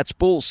defense. That's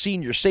Bulls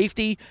senior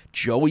safety,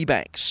 Joey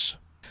Banks.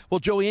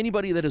 Well, Joey,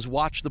 anybody that has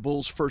watched the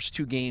Bulls' first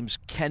two games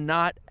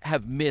cannot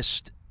have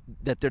missed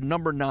that their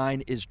number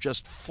 9 is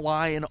just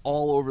flying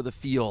all over the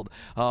field.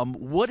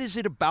 What is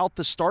it about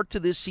the start to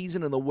this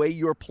season and the way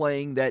you're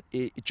playing that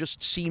it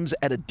just seems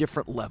at a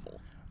different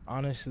level?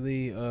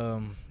 Honestly,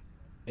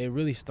 it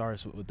really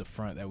starts with the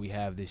front that we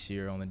have this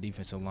year on the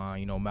defensive line.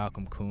 You know,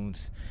 Malcolm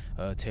Kuntz,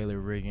 Taylor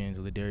Riggins,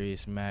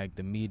 Ladarius Mack,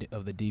 the meat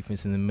of the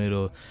defense in the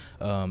middle,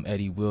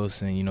 Eddie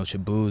Wilson, you know,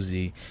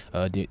 Chibuzi,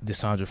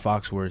 DeSandra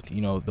Foxworth.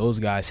 You know, those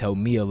guys help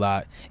me a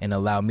lot and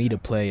allow me to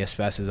play as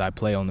fast as I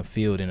play on the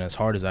field and as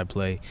hard as I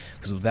play.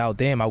 Because without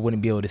them, I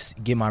wouldn't be able to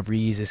get my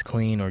reads as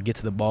clean or get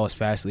to the ball as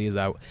fastly as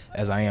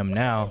I am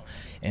now.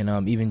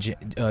 And even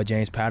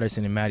James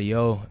Patterson and Matty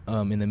O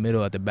in the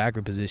middle at the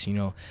backer position, you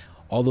know,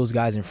 all those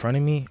guys in front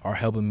of me are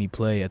helping me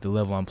play at the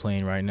level I'm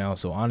playing right now.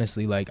 So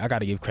honestly, like, I got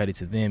to give credit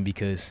to them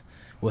because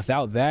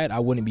without that, I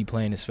wouldn't be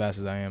playing as fast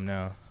as I am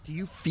now. Do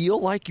you feel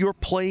like you're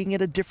playing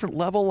at a different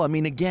level? I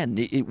mean,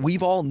 again,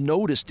 we've all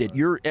noticed it.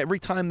 Every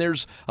time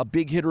there's a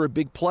big hit or a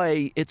big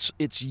play, it's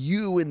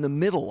you in the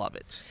middle of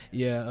it.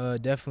 Yeah,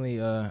 definitely.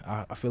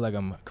 I feel like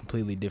I'm a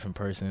completely different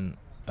person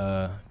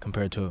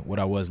compared to what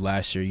I was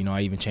last year. You know,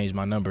 I even changed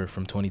my number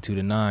from 22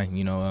 to 9.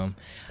 You know,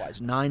 why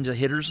is 9 a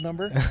hitter's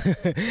number?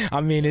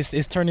 I mean,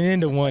 it's turning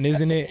into 1,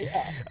 isn't it?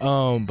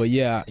 Yeah. But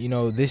yeah, you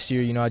know, this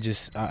year, you know,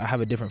 I have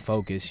a different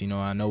focus. You know,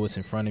 I know what's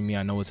in front of me,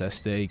 I know what's at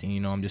stake, and you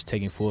know, I'm just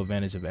taking full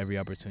advantage of every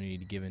opportunity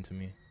to give to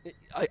me.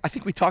 I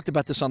think we talked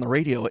about this on the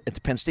radio at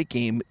the Penn State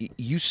game.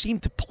 You seem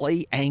to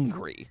play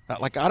angry.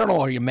 Like, I don't know,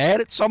 are you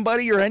mad at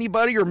somebody or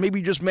anybody, or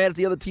maybe just mad at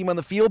the other team on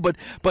the field? But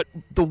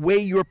the way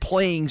you're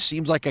playing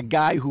seems like a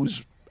guy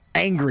who's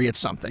angry at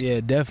something. Yeah,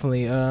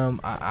 definitely.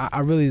 I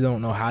really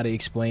don't know how to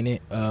explain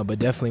it, but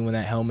definitely when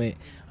that helmet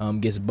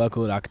gets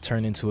buckled, I could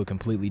turn into a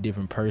completely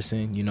different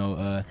person. You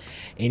know,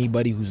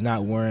 anybody who's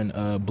not wearing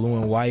blue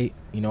and white,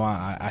 you know,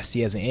 I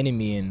see as an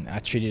enemy, and I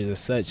treat it as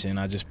such, and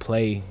I just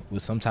play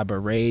with some type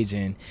of rage,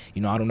 and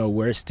you know, I don't know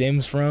where it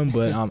stems from,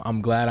 but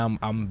I'm glad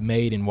I'm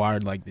made and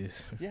wired like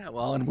this. Yeah,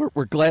 well, and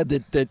we're glad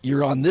that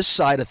you're on this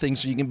side of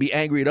things so you can be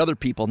angry at other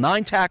people.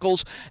 9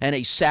 tackles and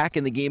a sack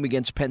in the game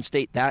against Penn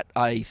State. That,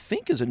 I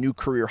think, is a new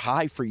career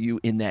high for you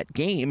in that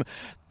game.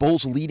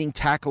 Bulls leading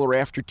tackler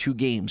after 2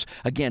 games.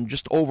 Again,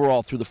 just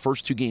overall through the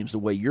first 2 games, the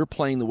way you're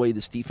playing, the way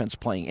this defense is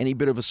playing, any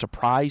bit of a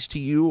surprise to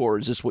you, or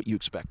is this what you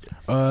expected?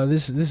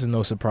 This is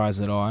no surprise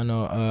at all. I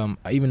know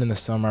even in the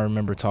summer I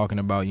remember talking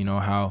about, you know,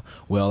 how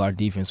well our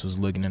defense was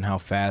looking and how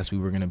fast we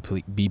were going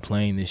to be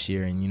playing this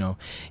year. And, you know,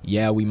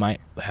 yeah, we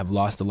might have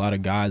lost a lot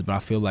of guys, but I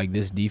feel like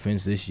this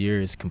defense this year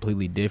is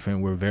completely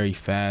different. We're very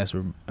fast.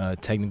 We're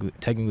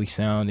technically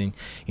sound, and,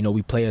 you know,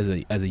 we play as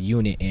a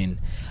unit, and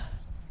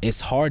it's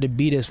hard to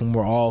beat us when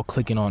we're all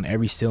clicking on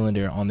every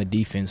cylinder on the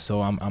defense.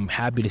 So I'm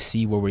happy to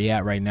see where we're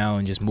at right now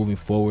and just moving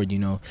forward. You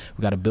know,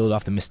 we got to build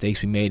off the mistakes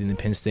we made in the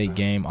Penn State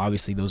game.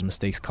 Obviously, those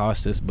mistakes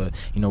cost us, but,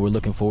 you know, we're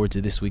looking forward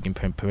to this week and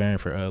preparing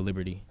for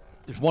Liberty.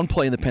 There's one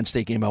play in the Penn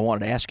State game I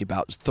wanted to ask you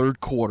about. It's third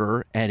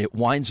quarter, and it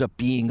winds up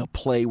being a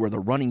play where the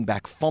running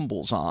back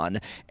fumbles on.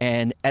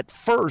 And at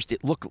first,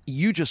 it looked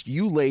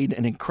you laid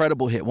an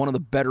incredible hit, one of the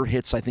better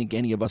hits I think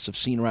any of us have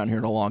seen around here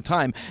in a long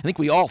time. I think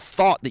we all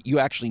thought that you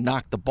actually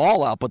knocked the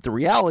ball out, but the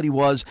reality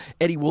was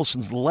Eddie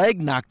Wilson's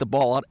leg knocked the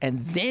ball out,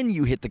 and then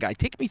you hit the guy.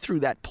 Take me through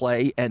that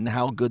play and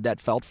how good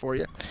that felt for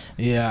you.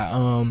 Yeah,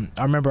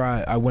 I remember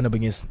I went up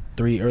against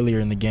 3 earlier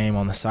in the game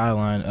on the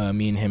sideline.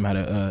 Me and him had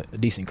a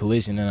decent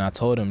collision, and I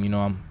told him, you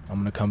know, I'm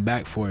going to come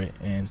back for it.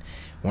 And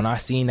when I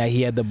seen that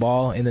he had the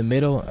ball in the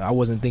middle, I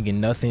wasn't thinking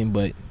nothing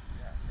but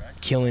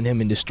killing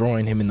him and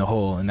destroying him in the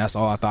hole. And that's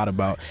all I thought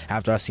about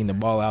after I seen the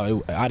ball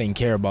out. I didn't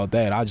care about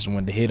that. I just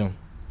wanted to hit him.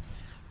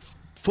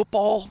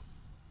 Football,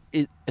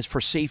 as for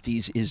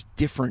safeties, is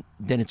different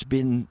than it's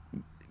been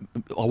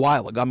a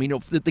while ago. I mean,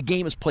 the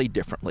game is played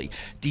differently.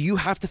 Do you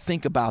have to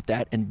think about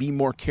that and be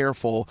more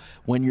careful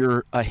when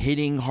you're a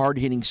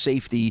hard-hitting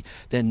safety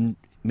than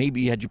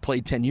maybe had you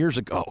played 10 years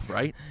ago,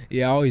 right?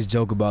 Yeah, I always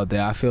joke about that.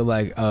 I feel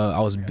like I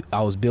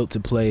was built to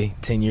play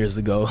 10 years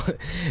ago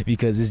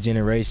because this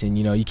generation,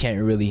 you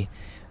can't really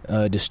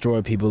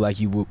destroy people like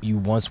you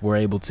once were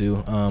able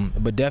to.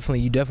 But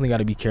you definitely got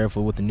to be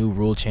careful with the new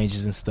rule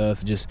changes and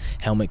stuff. Just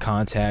helmet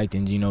contact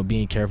and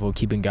being careful,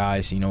 keeping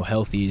guys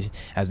healthy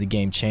as the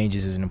game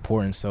changes is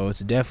important. So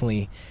it's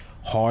definitely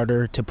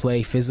harder to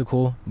play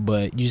physical,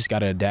 but you just got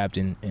to adapt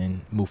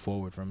and move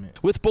forward from it.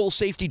 With Bulls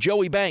safety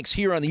Joey Banks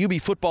here on the UB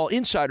Football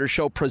Insider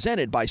Show,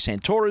 presented by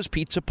Santora's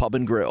Pizza Pub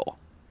and Grill.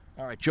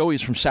 All right,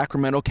 Joey's from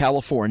Sacramento,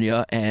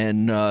 California,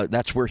 and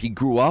that's where he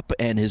grew up,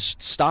 and his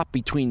stop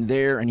between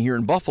there and here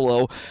in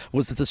Buffalo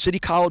was at the City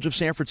College of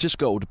San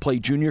Francisco to play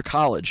junior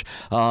college.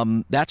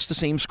 That's the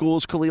same school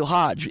as Khalil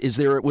Hodge.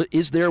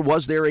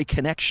 Was there a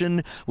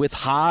connection with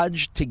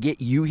Hodge to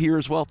get you here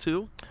as well,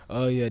 too?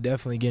 Oh, yeah,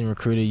 definitely getting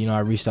recruited. I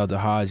reached out to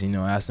Hodge,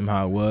 asked him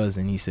how it was,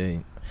 and he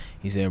said,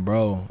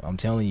 bro, I'm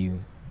telling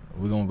you,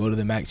 we're going to go to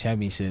the MAC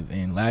championship.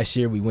 And last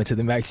year we went to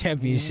the MAC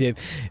championship.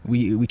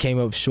 We came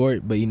up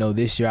short, but,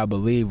 this year I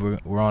believe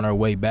we're on our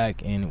way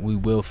back, and we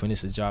will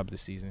finish the job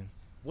this season.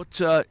 What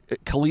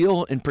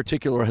Khalil in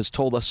particular has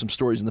told us some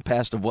stories in the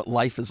past of what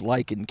life is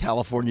like in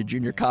California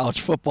junior college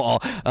football.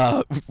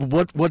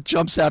 What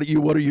jumps out at you?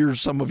 What are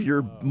some of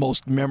your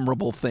most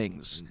memorable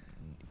things?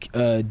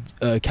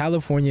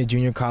 California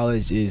junior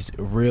college is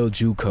real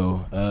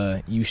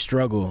JUCO. You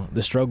struggle.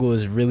 The struggle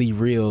is really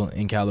real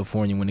in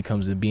California when it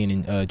comes to being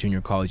in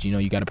junior college.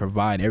 You got to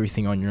provide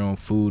everything on your own: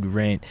 food,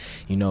 rent,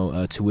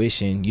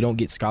 tuition. You don't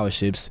get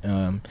scholarships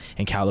in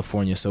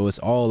California, so it's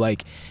all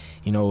like,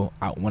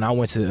 when I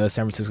went to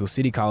San Francisco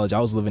City College, I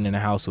was living in a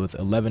house with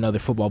 11 other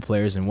football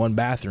players in one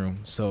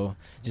bathroom. So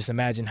just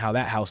imagine how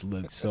that house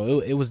looked. So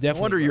it was definitely.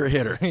 No wonder you're a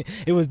hitter.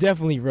 It was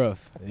definitely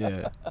rough.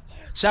 Yeah.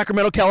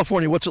 Sacramento,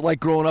 California. What's it like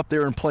growing up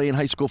there and playing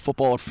high school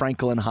football at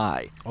Franklin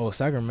High? Oh,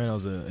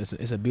 Sacramento's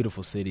it's a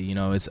beautiful city.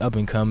 It's up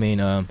and coming.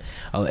 A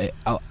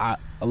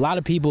lot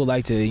of people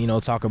like to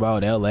talk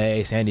about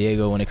L.A., San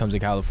Diego when it comes to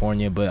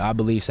California, but I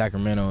believe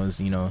Sacramento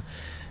is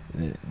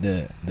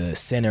the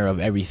center of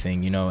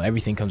everything.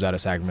 Everything comes out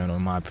of Sacramento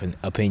in my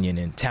opinion,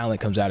 and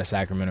talent comes out of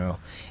Sacramento.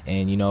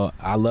 And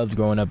I loved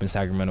growing up in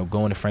Sacramento,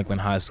 going to Franklin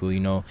High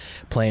School,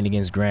 playing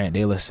against Grant,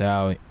 De La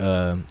Salle,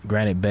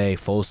 Granite Bay,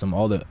 Folsom,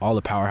 all the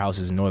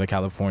powerhouses in Northern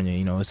California.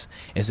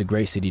 It's a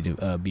great city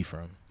to be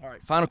from. All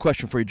right, final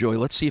question for you, Joey.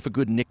 Let's see if a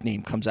good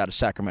nickname comes out of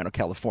Sacramento,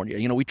 California.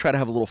 We try to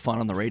have a little fun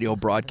on the radio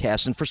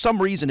broadcast, and for some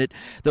reason,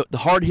 the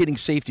hard-hitting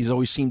safeties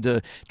always seem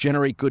to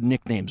generate good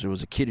nicknames. There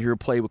was a kid here who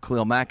played with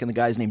Khalil Mack, and the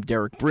guy's named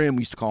Derek Brim.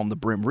 We used to call him the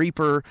Brim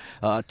Reaper.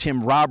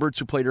 Tim Roberts,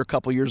 who played here a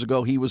couple years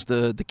ago, he was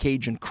the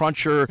Cajun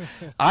Cruncher.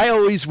 I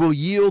always will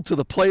yield to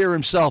the player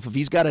himself if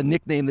he's got a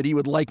nickname that he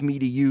would like me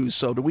to use.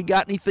 So do we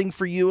got anything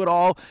for you at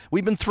all?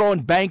 We've been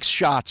throwing Banks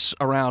shots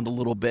around a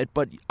little bit,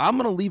 but I'm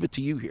going to leave it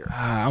to you here.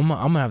 I'm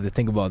going to have to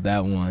think about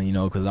that one,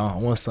 because I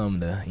want something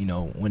to,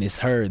 when it's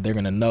heard, they're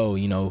going to know,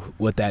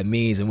 what that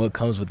means and what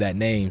comes with that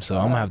name. So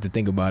I'm going to have to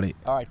think about it.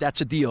 All right,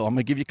 that's a deal. I'm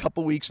going to give you a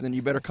couple weeks, and then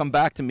you better come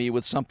back to me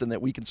with something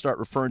that we can start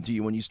referring to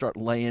you when you start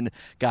laying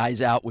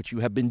guys out, which you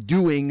have been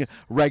doing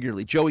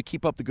regularly. Joey,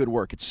 keep up the good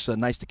work. It's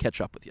nice to catch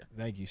up with you.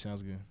 Thank you.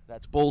 Sounds good.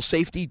 That's Bulls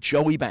safety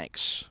Joey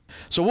Banks.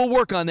 So we'll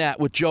work on that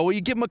with Joey.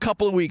 You give him a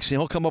couple of weeks, and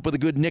he'll come up with a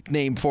good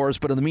nickname for us.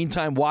 But in the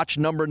meantime, watch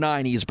number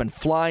 9. He has been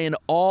flying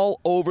all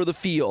over the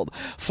field,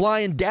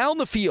 flying down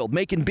the field,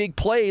 making big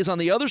plays on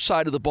the other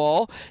side of the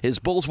ball is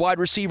Bulls wide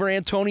receiver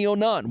Antonio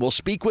Nunn. We'll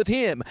speak with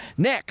him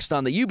next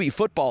on the UB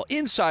Football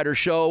Insider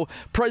Show,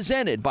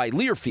 presented by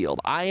Learfield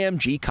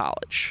IMG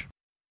College.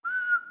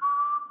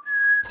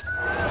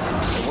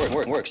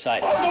 We're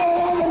excited.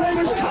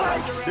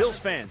 Bills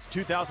fans,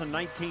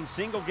 2019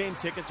 single-game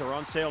tickets are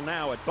on sale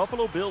now at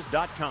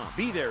BuffaloBills.com.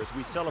 Be there as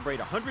we celebrate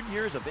 100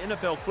 years of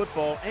NFL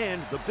football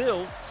and the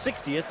Bills'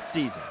 60th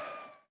season.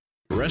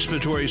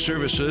 Respiratory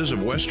Services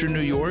of Western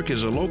New York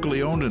is a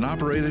locally owned and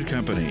operated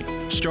company.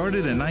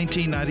 Started in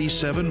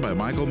 1997 by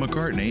Michael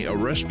McCartney, a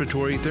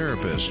respiratory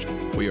therapist.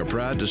 We are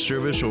proud to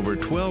service over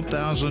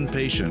 12,000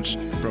 patients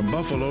from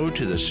Buffalo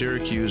to the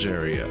Syracuse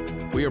area.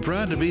 We are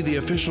proud to be the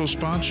official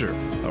sponsor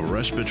of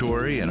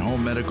respiratory and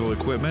home medical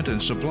equipment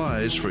and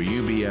supplies for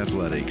UB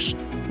Athletics.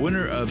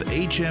 Winner of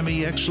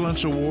HME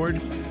Excellence Award,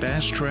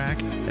 Fast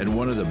Track, and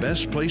one of the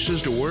best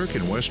places to work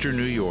in Western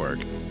New York.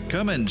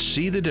 Come and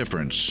see the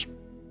difference.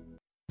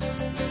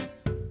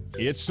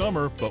 It's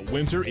summer, but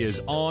winter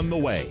is on the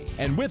way.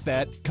 And with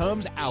that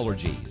comes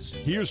allergies.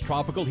 Here's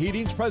Tropical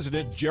Heating's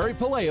president, Jerry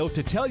Palaio,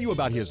 to tell you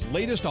about his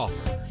latest offer.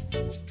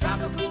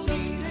 Tropical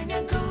Heating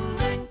and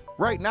Cooling.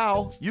 Right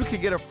now, you can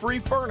get a free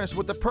furnace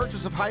with the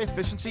purchase of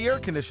high-efficiency air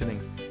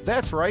conditioning.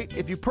 That's right.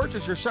 If you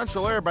purchase your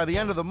Central Air by the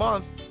end of the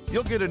month,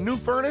 you'll get a new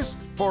furnace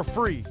for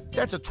free.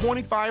 That's a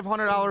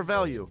 $2,500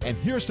 value. And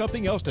here's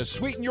something else to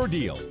sweeten your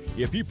deal.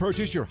 If you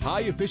purchase your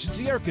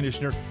high-efficiency air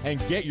conditioner and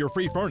get your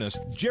free furnace,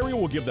 Jerry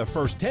will give the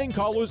first 10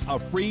 callers a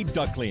free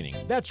duct cleaning.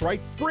 That's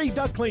right, free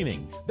duct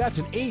cleaning. That's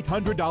an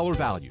 $800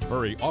 value.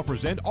 Hurry,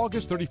 offers end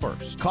August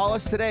 31st. Call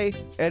us today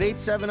at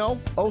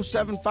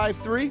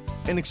 870-0753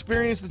 and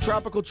experience the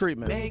tropical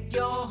treatment. Make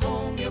your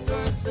home your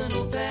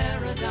personal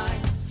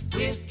paradise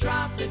with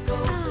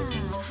Tropical.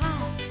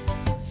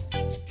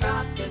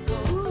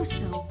 Tropical. Ooh,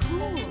 so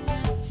cool.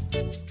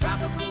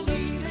 Tropical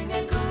heating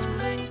and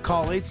cooling.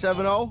 Call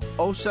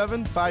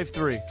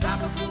 870-0753.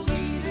 Tropical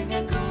heating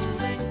and cooling.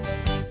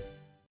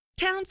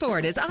 Town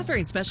Ford is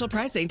offering special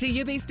pricing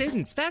to UB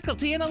students,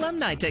 faculty, and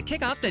alumni to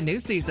kick off the new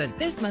season.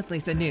 This month,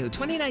 lease a new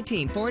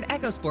 2019 Ford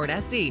EcoSport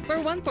SC for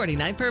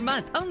 $149 per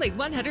month, only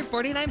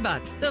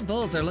 $149. The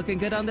Bulls are looking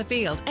good on the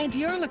field, and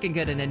you're looking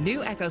good in a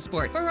new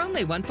EcoSport for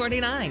only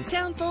 $149.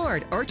 Town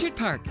Ford, Orchard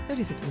Park,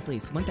 36 month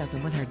lease,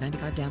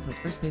 $1,195 down plus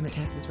first payment,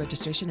 taxes,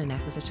 registration, and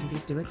acquisition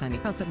fees due at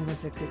signing. Call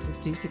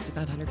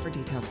 716-662-6500 for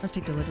details. Must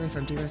take delivery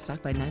from dealer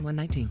stock by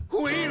 9/1/19.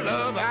 We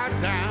love our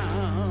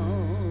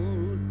town.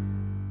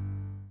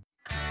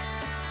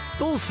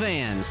 Bulls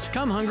fans,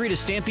 come hungry to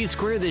Stampede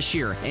Square this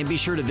year and be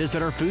sure to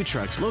visit our food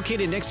trucks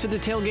located next to the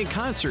Tailgate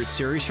Concert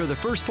Series for the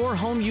first 4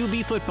 home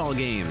UB football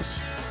games.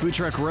 Food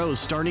Truck Row's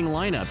starting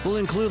lineup will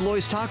include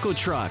Loy's Taco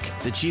Truck,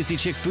 the Cheesy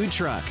Chick Food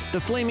Truck,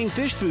 the Flaming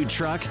Fish Food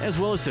Truck, as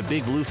well as the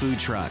Big Blue Food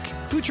Truck.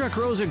 Food Truck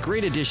Row is a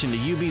great addition to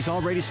UB's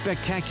already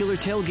spectacular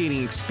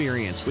tailgating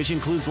experience, which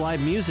includes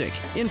live music,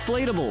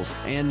 inflatables,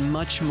 and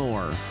much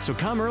more. So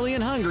come early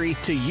and hungry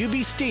to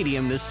UB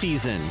Stadium this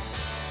season.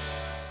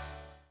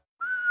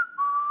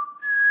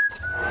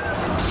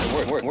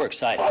 We're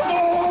excited.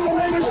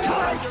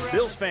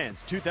 Bills fans,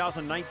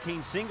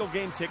 2019 single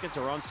game tickets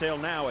are on sale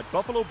now at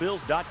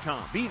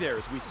BuffaloBills.com. Be there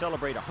as we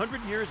celebrate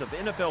 100 years of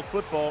NFL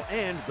football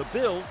and the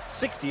Bills'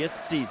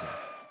 60th season.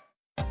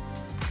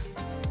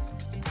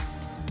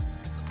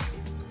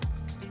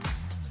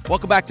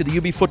 Welcome back to the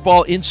UB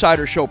Football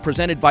Insider Show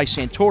presented by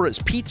Santora's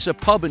Pizza,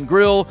 Pub, and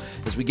Grill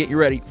as we get you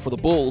ready for the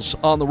Bulls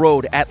on the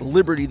road at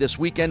Liberty this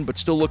weekend, but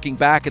still looking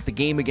back at the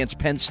game against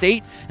Penn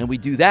State, and we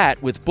do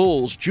that with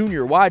Bulls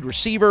junior wide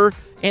receiver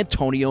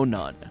Antonio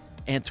Nunn.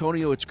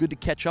 Antonio, it's good to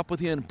catch up with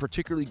you, and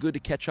particularly good to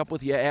catch up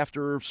with you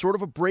after sort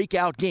of a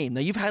breakout game.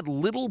 Now, you've had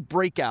little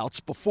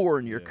breakouts before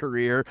in your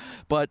career,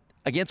 but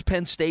against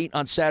Penn State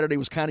on Saturday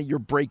was kind of your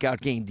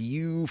breakout game. Do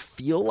you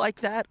feel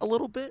like that a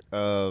little bit?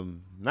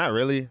 Not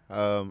really.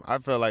 I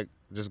felt like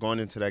just going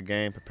into that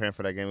game, preparing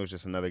for that game, it was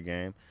just another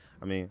game.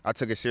 I mean, I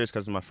took it serious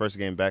because it was my first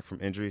game back from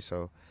injury,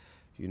 so,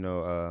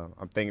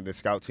 I'm thanking the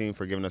scout team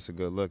for giving us a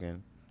good look,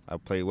 and I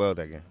played well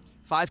that game.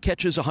 5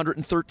 catches,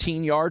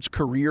 113 yards,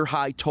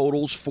 career-high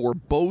totals for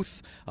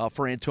both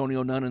for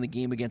Antonio Nunn in the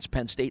game against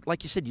Penn State.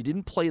 Like you said, you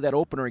didn't play that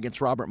opener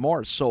against Robert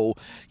Morris. So,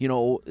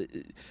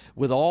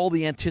 with all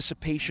the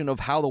anticipation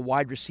of how the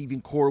wide receiving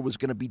core was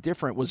going to be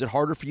different, was it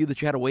harder for you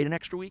that you had to wait an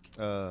extra week?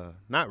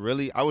 Not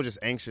really. I was just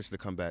anxious to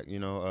come back,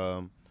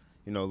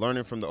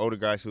 learning from the older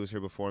guys who was here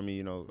before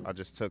me, I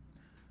just took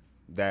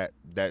that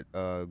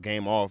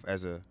game off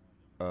as a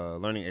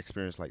learning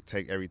experience, like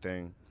take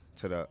everything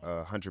to the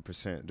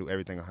 100%, do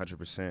everything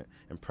 100%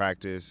 in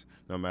practice,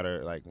 no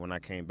matter, like, when I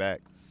came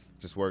back,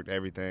 just worked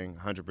everything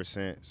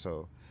 100%.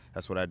 So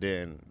that's what I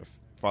did and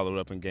followed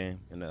up in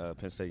the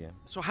Penn State game.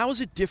 So how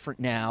is it different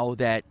now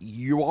that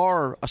you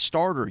are a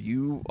starter?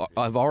 You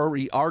have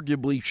already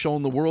arguably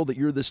shown the world that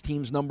you're this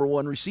team's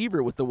 #1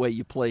 receiver with the way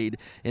you played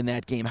in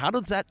that game. How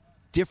does that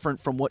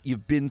different from what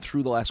you've been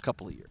through the last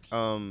couple of years?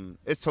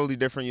 It's totally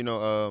different.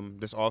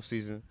 This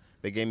offseason,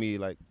 they gave me,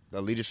 like,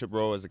 a leadership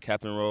role as a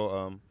captain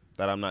role,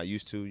 that I'm not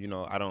used to.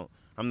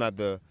 I'm not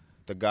the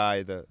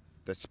guy that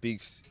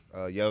speaks,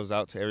 yells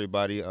out to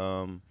everybody.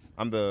 I'm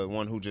the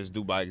one who just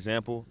do by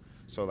example.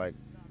 So, like,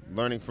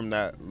 learning from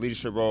that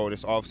leadership role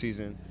this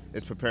offseason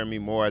is preparing me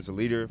more as a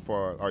leader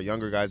for our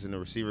younger guys in the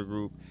receiver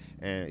group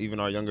and even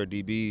our younger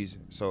DBs.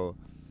 So,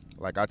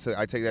 like, I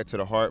take that to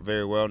the heart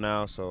very well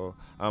now. So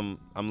I'm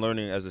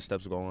learning as the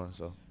steps go on.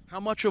 So,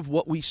 how much of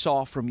what we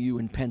saw from you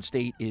in Penn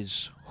State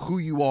is who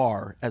you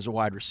are as a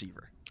wide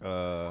receiver?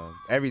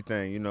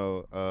 Everything,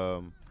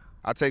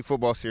 I take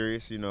football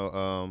serious,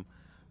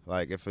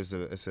 like if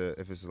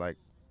it's like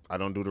I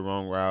don't do the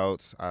wrong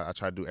routes, I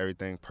try to do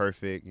everything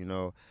perfect,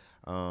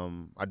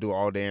 I do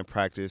all day in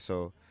practice.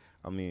 So,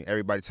 I mean,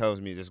 everybody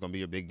tells me it's just going to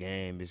be a big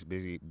game, this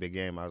big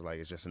game. I was like,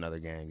 it's just another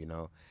game,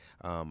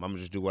 I'm going to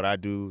just do what I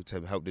do to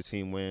help the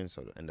team win.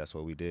 And that's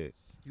what we did.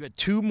 You had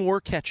 2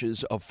 more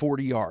catches of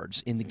 40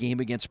 yards in the game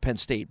against Penn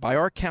State. By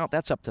our count,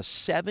 that's up to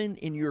 7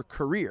 in your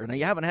career. Now,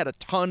 you haven't had a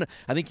ton.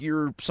 I think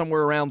you're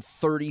somewhere around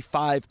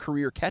 35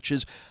 career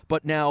catches.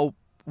 But now,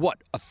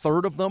 what, a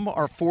third of them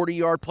are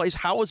 40-yard plays?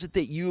 How is it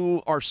that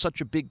you are such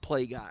a big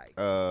play guy?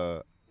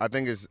 I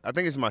think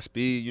it's my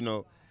speed,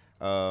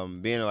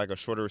 being like a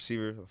shorter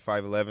receiver,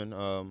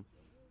 5'11".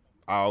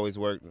 I always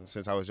work,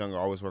 since I was younger,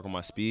 I always work on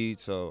my speed.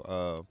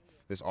 So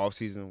this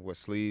offseason with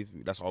sleeve,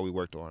 that's all we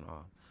worked on.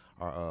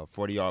 Our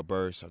 40-yard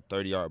bursts, our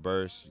 30-yard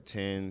bursts,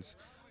 10s,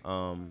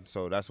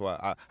 So that's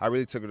why I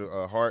really took it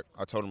to heart.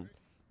 I told him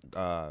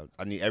I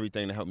need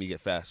everything to help me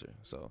get faster.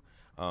 So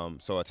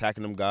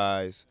attacking them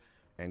guys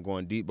and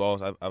going deep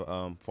balls.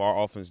 For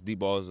our offense, deep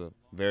balls are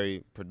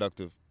very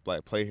productive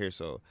play here.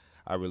 So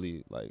I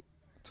really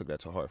took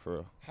that to heart for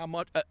real. How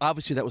much?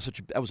 Obviously, that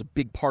was a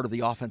big part of the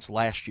offense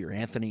last year.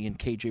 Anthony and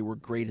KJ were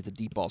great at the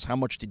deep balls. How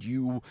much did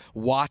you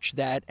watch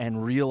that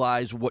and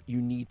realize what you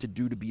need to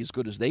do to be as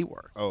good as they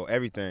were? Oh,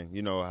 everything.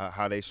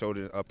 How they showed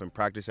it up in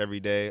practice every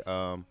day.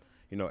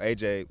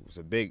 AJ was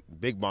a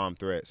big bomb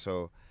threat.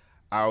 So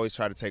I always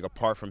try to take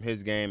apart from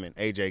his game and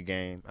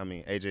AJ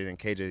and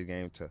KJ's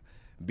game to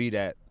be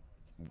that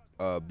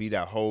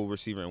whole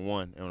receiver in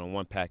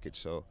one package.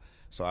 So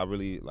I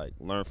really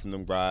learned from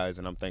them guys,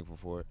 and I'm thankful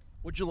for it.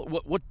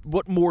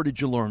 What more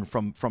did you learn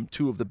from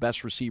two of the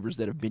best receivers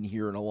that have been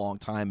here in a long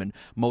time and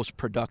most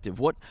productive?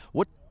 What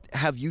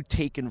have you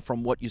taken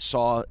from what you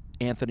saw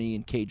Anthony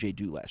and KJ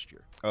do last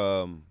year?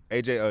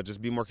 AJ,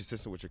 just be more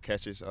consistent with your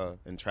catches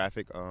in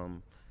traffic.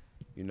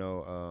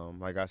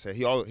 Like I said,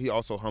 he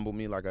also humbled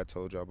me, like I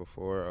told y'all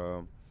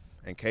before.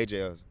 And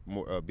KJ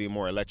be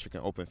more electric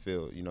and open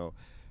field.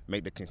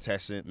 Make the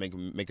contestant,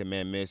 make a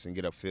man miss and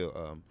get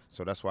upfield.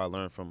 So that's why I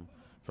learned from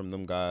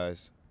them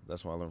guys.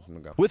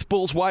 With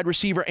Bulls wide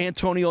receiver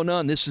Antonio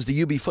Nunn, this is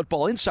the UB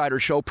Football Insider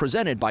Show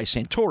presented by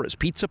Santora's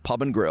Pizza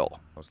Pub and Grill.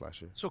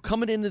 Last year. So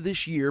coming into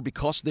this year,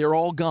 because they're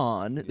all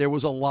gone, there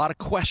was a lot of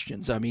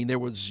questions.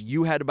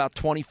 You had about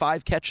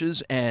 25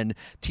 catches and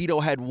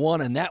Tito had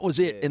 1, and that was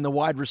it in the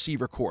wide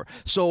receiver core.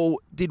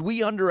 So did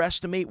we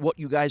underestimate what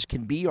you guys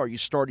can be? Are you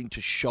starting to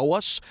show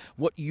us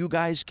what you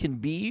guys can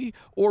be?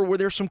 Or were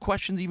there some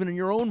questions even in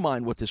your own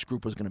mind what this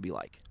group was going to be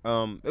like?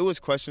 It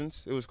was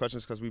questions. It was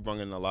questions because we brought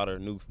in a lot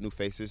of new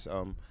faces.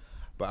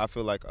 But I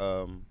feel like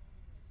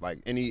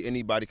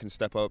anybody can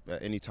step up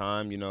at any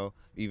time,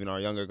 even our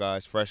younger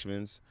guys,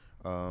 freshmen.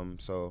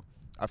 So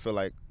I feel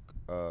like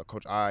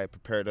Coach I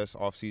prepared us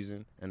off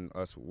season and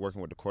us working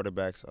with the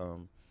quarterbacks.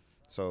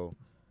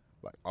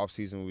 Off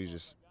season we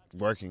just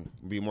working,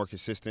 be more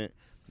consistent,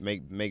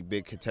 make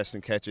big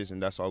contesting catches,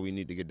 and that's all we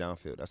need to get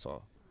downfield. That's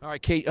all. All right,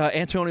 Kate,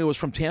 Antonio was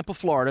from Tampa,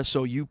 Florida,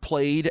 so you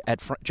played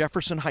at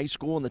Jefferson High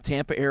School in the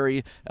Tampa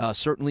area.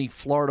 Certainly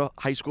Florida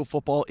high school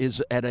football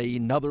is at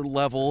another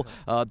level.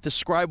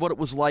 Describe what it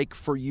was like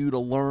for you to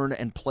learn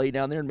and play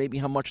down there, and maybe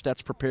how much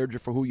that's prepared you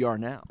for who you are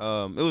now.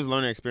 It was a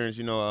learning experience.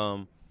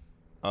 A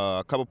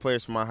couple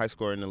players from my high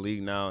school are in the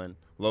league now, and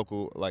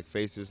local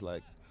faces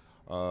like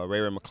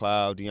Ray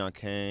McLeod, Deion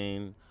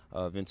Kane,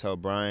 Ventel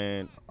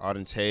Bryant,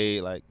 Auden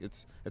Tate.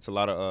 It's a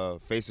lot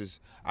of faces.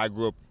 I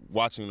grew up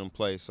watching them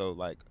play, so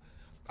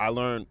I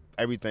learned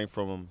everything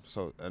from them.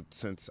 So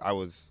since I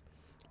was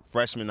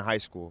freshman in high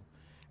school,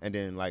 and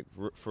then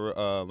for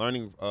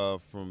learning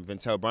from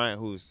Ventel Bryant,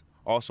 who's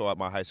also at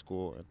my high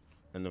school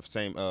and the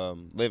same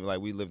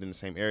we lived in the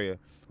same area.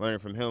 Learning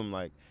from him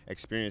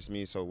experienced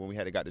me. So when we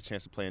got the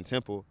chance to play in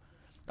Temple,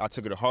 I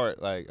took it to heart.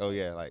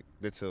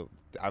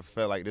 I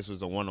felt like this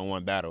was a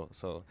one-on-one battle.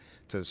 So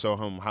to show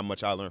him how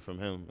much I learned from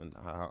him and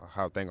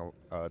how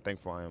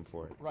thankful I am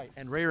for it. Right.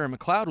 And Ray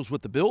McLeod was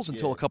with the Bills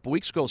until a couple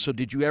weeks ago. So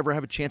did you ever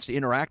have a chance to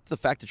interact? The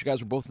fact that you guys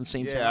were both in the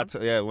same town?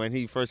 When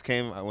he first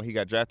came, when he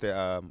got drafted,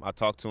 I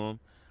talked to him.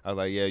 I was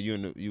like, yeah, you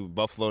in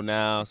Buffalo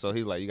now. So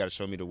he's like, you got to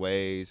show me the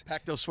ways.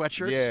 Pack those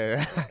sweatshirts?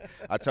 Yeah.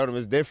 I told him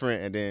it's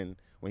different. And then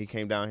when he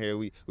came down here,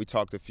 we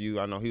talked a few.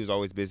 I know he was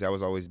always busy. I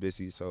was always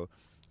busy. So,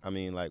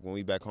 when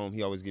we back home,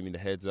 he always give me the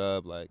heads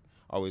up,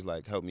 always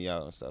help me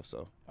out and stuff.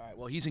 So. All right,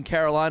 well, he's in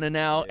Carolina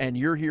now, and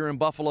you're here in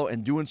Buffalo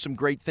and doing some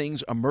great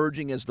things,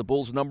 emerging as the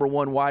Bulls'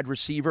 #1 wide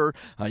receiver.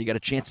 You got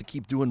a chance to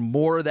keep doing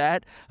more of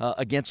that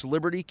against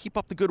Liberty. Keep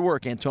up the good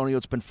work, Antonio.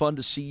 It's been fun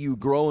to see you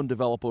grow and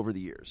develop over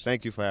the years.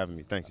 Thank you for having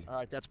me. Thank you. All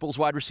right, that's Bulls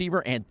wide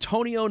receiver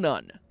Antonio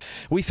Nunn.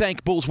 We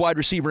thank Bulls wide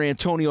receiver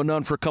Antonio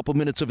Nunn for a couple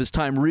minutes of his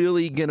time.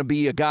 Really going to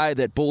be a guy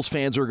that Bulls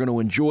fans are going to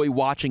enjoy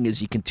watching as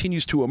he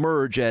continues to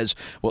emerge as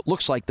what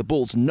looks like the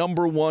Bulls'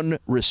 #1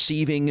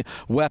 receiving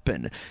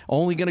weapon.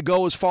 Only going to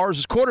go as far as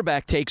his quarterback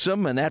takes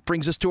him, and that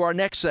brings us to our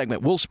next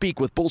segment. We'll speak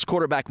with Bulls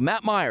quarterback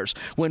Matt Myers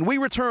when we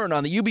return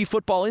on the UB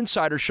Football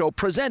Insider Show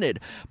presented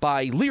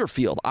by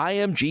Learfield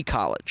IMG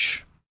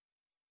College.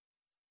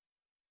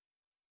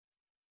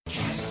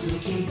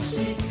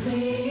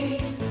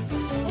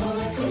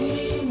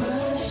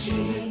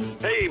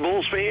 Hey,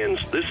 Bulls fans,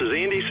 this is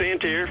Andy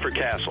Santerre for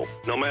Castle.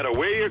 No matter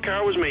where your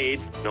car was made,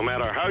 no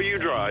matter how you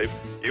drive,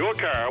 your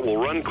car will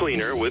run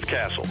cleaner with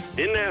Castle.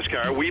 In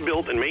NASCAR, we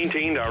built and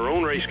maintained our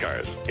own race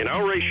cars. In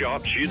our race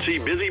shops, you'd see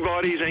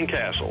Busybodies and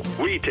Castle.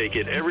 We take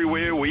it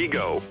everywhere we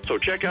go. So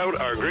check out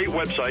our great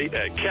website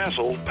at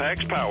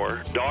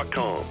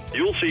castlepackspower.com.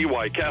 You'll see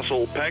why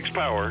Castle packs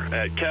power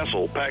at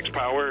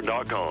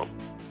castlepackspower.com.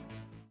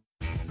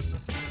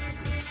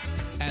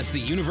 As the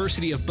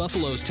University of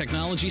Buffalo's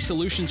technology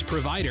solutions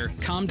provider,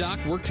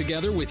 ComDoc worked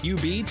together with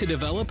UB to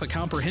develop a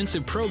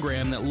comprehensive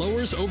program that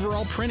lowers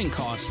overall printing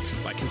costs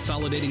by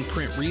consolidating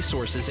print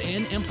resources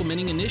and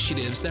implementing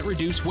initiatives that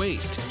reduce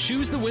waste.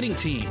 Choose the winning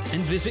team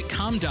and visit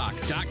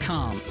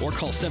comdoc.com or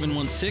call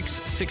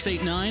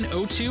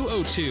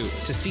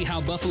 716-689-0202 to see how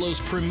Buffalo's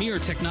premier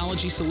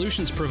technology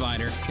solutions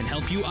provider can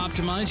help you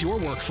optimize your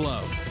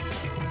workflow.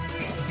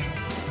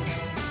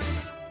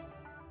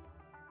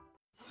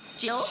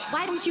 Jill,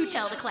 why don't you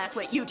tell the class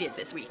what you did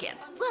this weekend?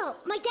 Well,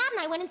 my dad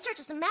and I went in search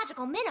of some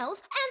magical minnows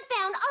and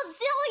found a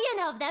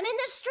zillion of them in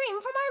the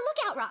stream from our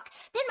lookout rock.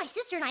 Then my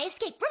sister and I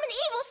escaped from an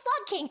evil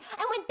slug king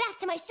and went back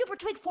to my super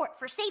twig fort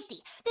for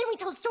safety. Then we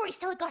told stories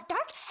till it got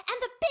dark, and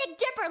the Big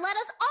Dipper led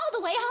us all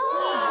the way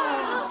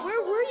home.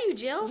 Where were you,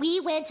 Jill? We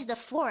went to the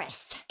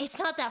forest. It's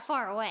not that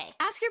far away.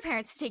 Ask your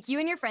parents to take you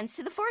and your friends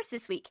to the forest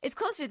this week. It's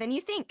closer than you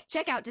think.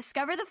 Check out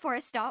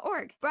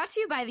discovertheforest.org. Brought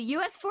to you by the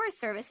U.S. Forest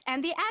Service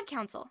and the Ad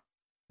Council.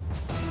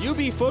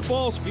 UB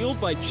football is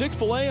fueled by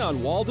Chick-fil-A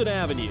on Walden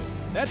Avenue.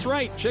 That's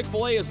right,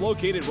 Chick-fil-A is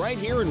located right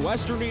here in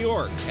Western New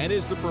York and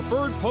is the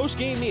preferred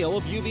post-game meal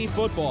of UB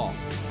football.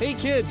 Hey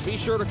kids, be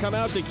sure to come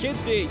out to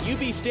Kids Day at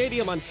UB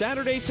Stadium on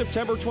Saturday,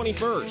 September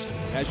 21st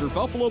as your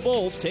Buffalo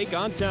Bulls take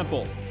on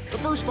Temple. The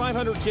first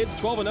 500 kids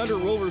 12 and under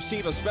will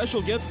receive a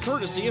special gift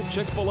courtesy of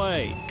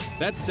Chick-fil-A.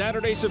 That's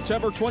Saturday,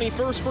 September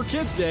 21st for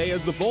Kids Day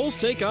as the Bulls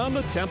take on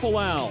the Temple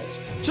Owls.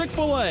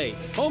 Chick-fil-A,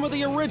 home of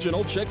the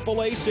original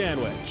Chick-fil-A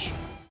sandwich.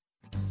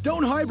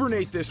 Don't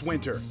hibernate this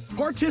winter.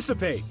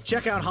 Participate.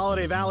 Check out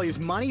Holiday Valley's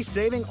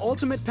money-saving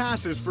ultimate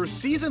passes for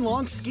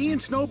season-long ski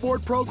and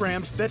snowboard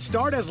programs that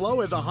start as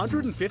low as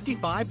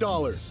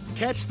 $155.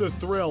 Catch the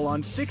thrill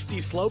on 60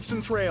 slopes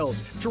and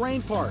trails,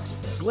 terrain parks,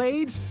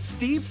 glades,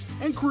 steeps,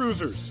 and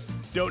cruisers.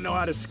 Don't know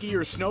how to ski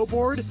or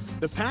snowboard?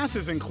 The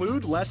passes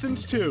include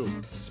lessons too.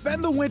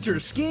 Spend the winter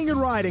skiing and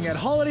riding at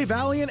Holiday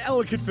Valley in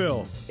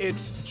Ellicottville.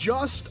 It's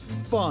just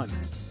fun.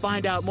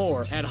 Find out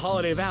more at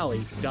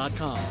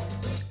holidayvalley.com.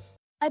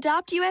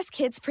 Adopt US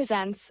Kids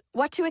presents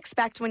What to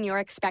Expect When You're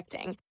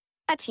Expecting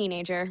a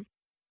Teenager.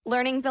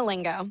 Learning the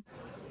lingo.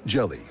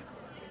 Jelly.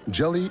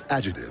 Jelly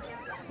adjective.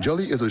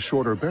 Jelly is a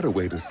shorter, better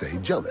way to say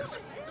jealous.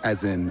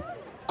 As in,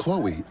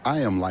 Chloe, I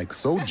am like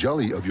so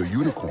jelly of your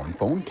unicorn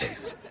phone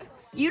case.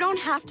 You don't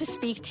have to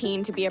speak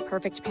teen to be a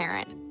perfect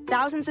parent.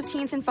 Thousands of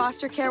teens in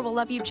foster care will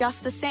love you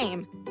just the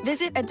same.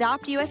 Visit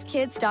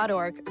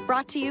adoptuskids.org.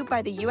 Brought to you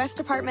by the U.S.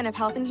 Department of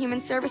Health and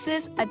Human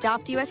Services,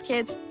 Adopt US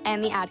Kids,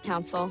 and the Ad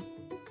Council.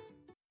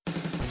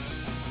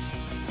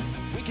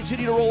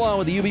 Continue to roll on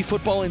with the UB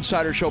Football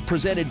Insider Show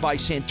presented by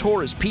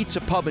Santora's Pizza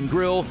Pub and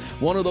Grill,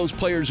 one of those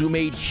players who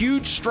made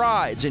huge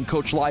strides, in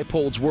Coach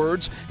Leipold's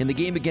words, in the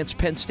game against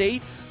Penn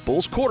State,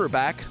 Bulls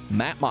quarterback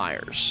Matt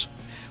Myers.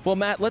 Well,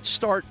 Matt, let's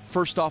start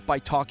first off by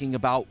talking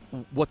about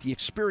what the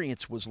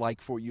experience was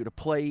like for you to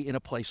play in a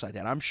place like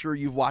that. I'm sure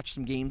you've watched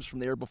some games from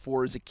there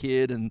before as a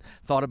kid and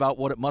thought about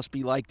what it must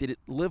be like. Did it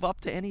live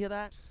up to any of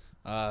that?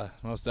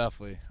 Most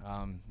definitely.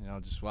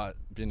 Just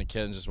being a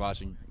kid and just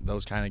watching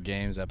those kind of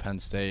games at Penn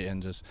State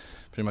and just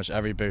pretty much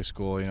every big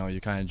school,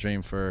 you kind of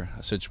dream for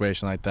a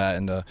situation like that,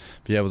 and to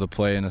be able to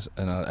play in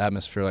an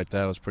atmosphere like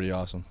that was pretty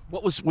awesome.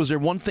 Was there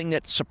one thing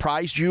that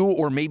surprised you,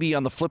 or maybe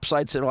on the flip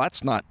side said, "Well,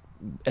 that's not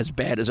as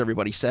bad as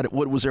everybody said it"?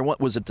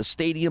 Was it the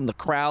stadium, the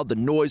crowd, the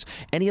noise,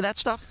 any of that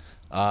stuff?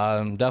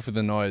 Definitely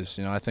the noise.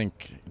 I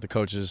think the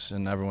coaches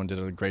and everyone did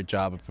a great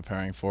job of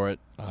preparing for it.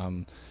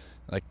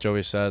 Like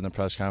Joey said in the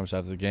press conference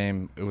after the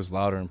game, it was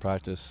louder in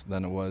practice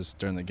than it was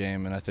during the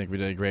game, and I think we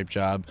did a great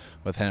job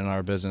with handling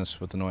our business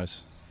with the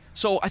noise.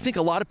 So I think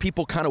a lot of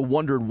people kind of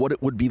wondered what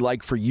it would be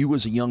like for you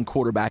as a young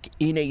quarterback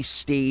in a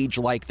stage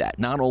like that,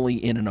 not only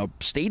in a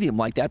stadium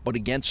like that, but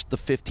against the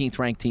 15th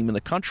ranked team in the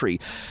country.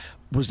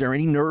 Was there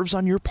any nerves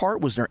on your part?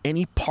 Was there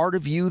any part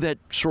of you that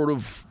sort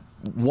of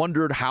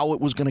wondered how it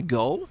was going to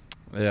go?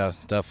 Yeah,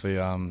 definitely.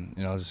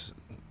 Just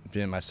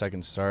being my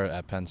second start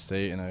at Penn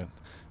State in a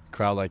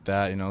crowd like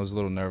that, I was a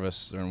little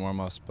nervous during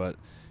warm-ups, but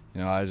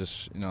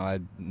I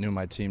knew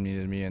my team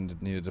needed me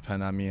and needed to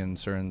depend on me in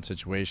certain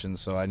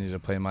situations, so I needed to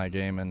play my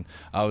game, and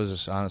I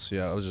was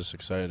just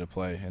excited to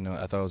play, and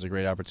I thought it was a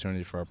great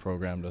opportunity for our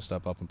program to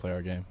step up and play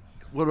our game.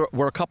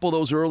 Were a couple of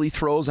those early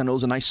throws, I know it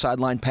was a nice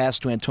sideline pass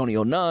to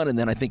Antonio Nunn, and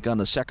then I think on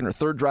the second or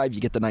third drive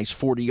you get the nice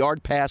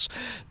 40-yard pass.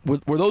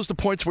 Were those the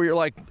points where you're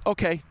like,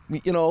 okay,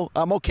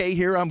 I'm okay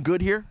here, I'm good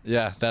here?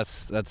 Yeah,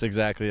 that's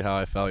exactly how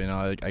I felt.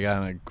 I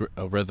got in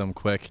a rhythm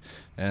quick,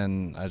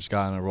 and I just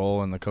got on a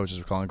roll, and the coaches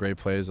were calling great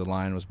plays. The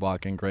line was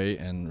blocking great,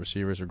 and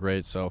receivers were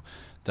great, so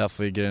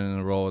definitely getting in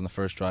a roll in the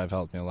first drive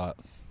helped me a lot.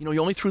 You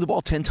only threw the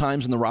ball 10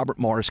 times in the Robert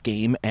Morris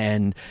game,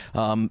 and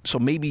so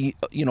maybe,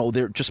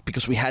 they're just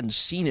because we hadn't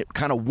seen it,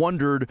 kind of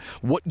wondered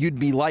what you'd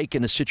be like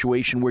in a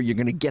situation where you're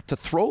going to get to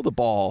throw the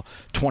ball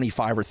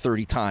 25 or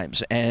 30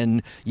 times,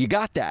 and you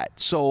got that.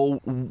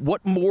 So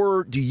what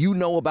more do you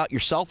know about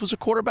yourself as a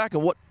quarterback,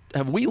 and what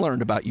have we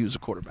learned about you as a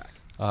quarterback?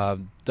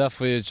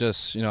 Definitely it's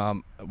just,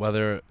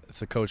 whether if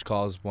the coach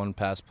calls one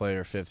pass play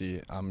or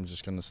 50, I'm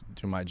just going to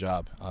do my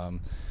job.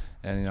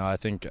 And I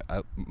think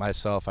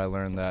myself, I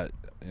learned that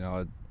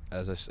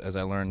as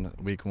I learned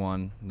week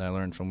 1, and I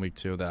learned from week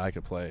 2 that I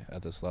could play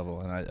at this level,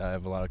 and I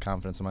have a lot of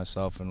confidence in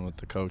myself and with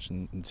the coach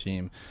and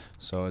team.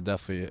 So it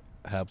definitely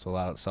helped a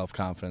lot of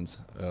self-confidence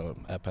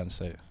at Penn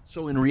State.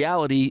 So in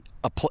reality,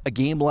 a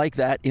game like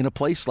that in a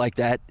place like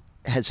that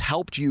has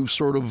helped you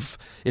sort of,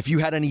 if you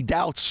had any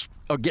doubts,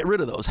 get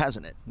rid of those,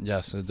 hasn't it?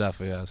 Yes, it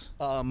definitely has.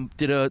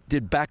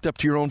 Did backed up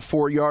to your own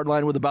 4-yard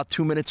line with about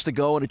 2 minutes to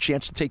go and a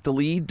chance to take the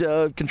lead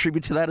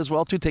contribute to that as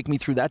well too? Take me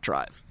through that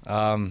drive.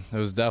 It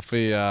was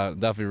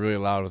definitely really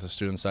loud with the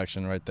student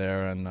section right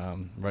there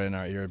and right in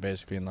our ear,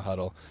 basically in the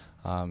huddle.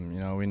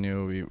 We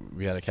knew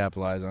we had to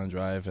capitalize on a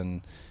drive,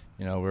 and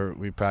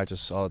we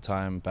practice all the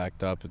time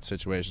backed up at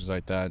situations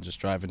like that, just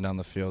driving down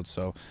the field.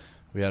 So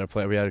we had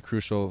a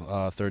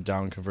crucial third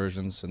down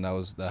conversions, and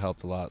that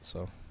helped a lot.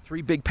 So.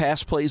 3 big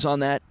pass plays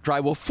on that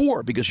drive. Well,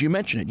 4, because you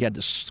mentioned it. You had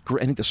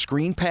the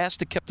screen pass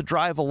that kept the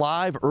drive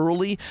alive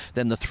early,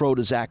 then the throw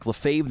to Zach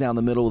LaFave down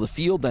the middle of the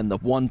field, then the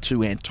one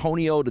to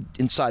Antonio to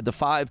inside the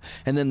 5,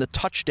 and then the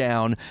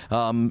touchdown.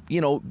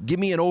 Give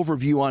me an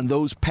overview on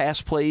those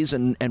pass plays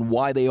and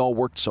why they all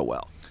worked so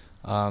well.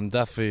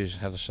 Definitely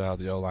have to shout out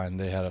the O-line.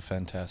 They had a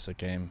fantastic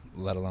game,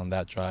 let alone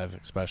that drive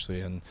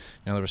especially. And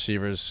the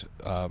receivers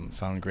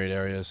found great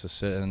areas to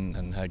sit in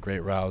and had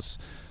great routes.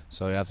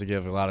 So you have to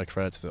give a lot of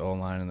credit to the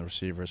O-line and the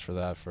receivers for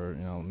that, for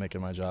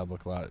making my job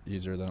look a lot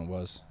easier than it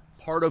was.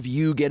 Part of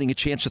you getting a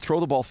chance to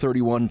throw the ball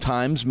 31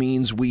 times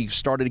means we've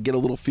started to get a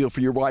little feel for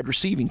your wide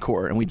receiving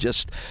core, and we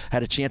just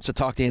had a chance to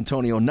talk to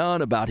Antonio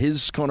Nunn about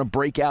his kind of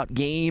breakout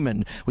game,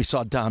 and we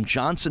saw Dom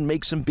Johnson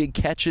make some big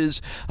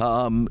catches.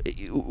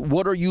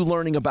 What are you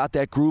learning about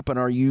that group, and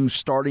are you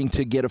starting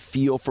to get a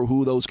feel for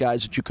who those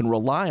guys that you can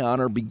rely on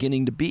are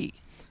beginning to be?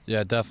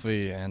 Yeah,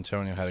 definitely.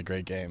 Antonio had a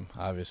great game.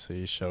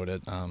 Obviously, he showed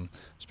it,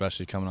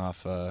 especially coming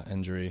off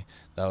injury.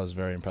 That was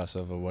very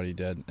impressive of what he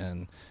did.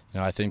 And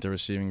I think the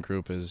receiving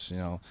group is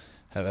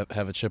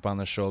have a chip on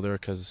their shoulder,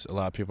 because a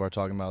lot of people are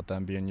talking about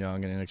them being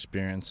young and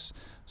inexperienced.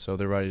 So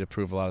they're ready to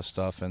prove a lot of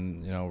stuff,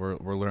 and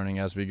we're learning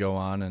as we go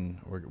on, and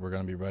we're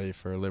going to be ready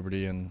for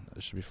Liberty, and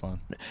it should be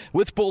fun.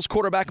 With Bulls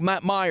quarterback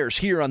Matt Myers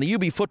here on the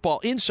UB Football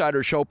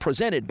Insider Show,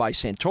 presented by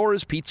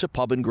Santora's Pizza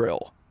Pub and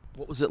Grill.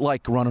 What was it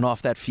like running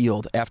off that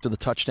field after the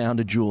touchdown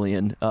to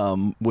Julian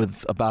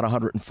with about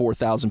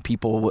 104,000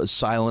 people, as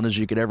silent as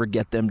you could ever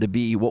get them to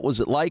be? What was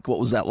it like? What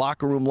was that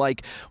locker room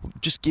like?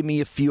 Just give me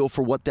a feel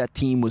for what that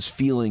team was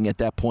feeling at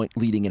that point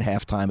leading at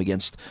halftime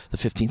against the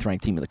 15th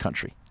ranked team in the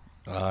country.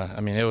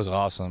 It was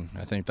awesome.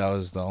 I think that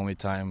was the only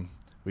time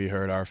we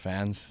heard our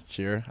fans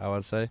cheer, I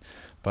would say.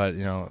 But,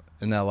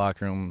 in that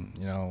locker room,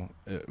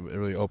 it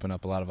really opened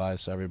up a lot of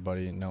eyes to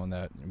everybody, knowing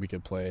that we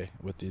could play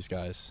with these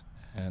guys.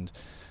 And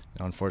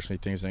unfortunately,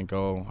 things didn't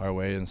go our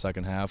way in the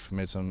second half. We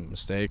made some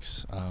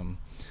mistakes,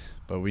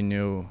 but we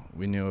knew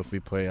if we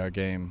play our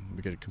game,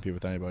 we could compete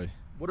with anybody.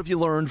 What have you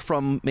learned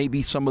from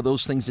maybe some of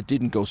those things that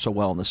didn't go so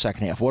well in the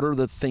second half? What are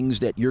the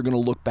things that you're going to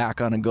look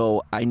back on and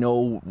go, I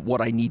know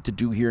what I need to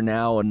do here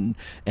now, and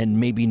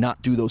maybe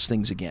not do those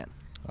things again?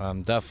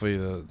 Definitely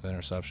the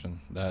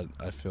interception. That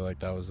I feel like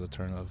that was the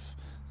turn of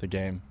the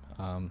game.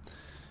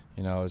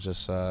 It's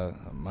just a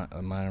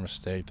minor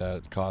mistake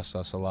that cost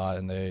us a lot,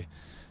 and they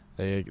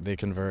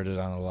converted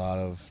on a lot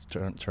of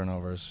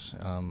turnovers,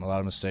 a lot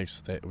of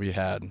mistakes that we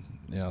had.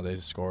 They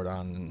scored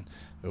on, and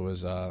it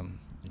was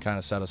it kind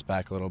of set us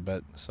back a little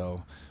bit.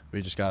 So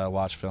we just got to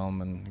watch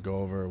film and go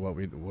over what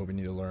we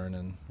need to learn,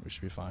 and we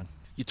should be fine.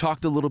 You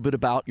talked a little bit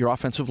about your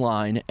offensive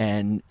line,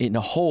 and in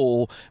a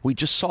whole, we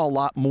just saw a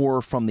lot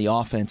more from the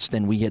offense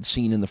than we had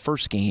seen in the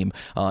first game,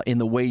 in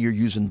the way you're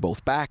using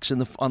both backs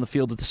on the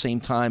field at the same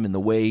time, in the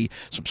way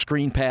some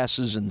screen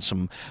passes and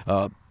some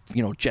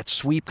jet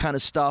sweep kind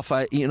of stuff.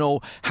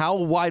 How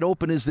wide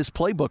open is this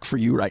playbook for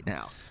you right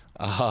now?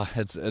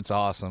 It's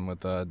awesome.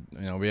 With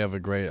we have a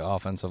great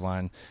offensive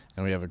line,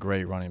 and we have a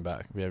great running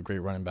back. We have a great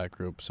running back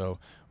group, so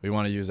we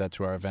want to use that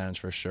to our advantage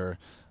for sure.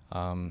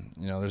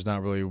 There's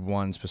not really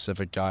one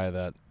specific guy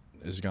that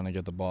is going to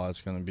get the ball.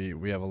 It's going to be,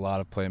 we have a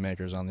lot of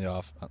playmakers on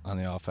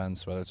the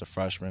offense, whether it's a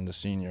freshman to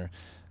senior.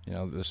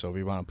 So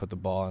we want to put the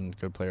ball in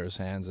good players'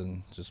 hands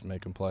and just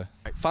make them play.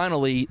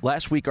 Finally,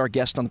 last week our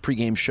guest on the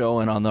pregame show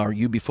and on our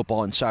UB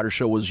Football Insider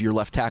Show was your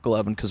left tackle,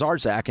 Evan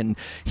Kazarzak, and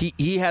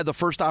he had the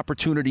first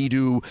opportunity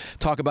to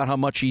talk about how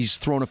much he's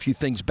thrown a few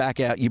things back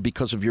at you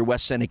because of your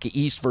West Seneca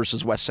East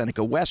versus West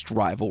Seneca West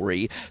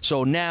rivalry.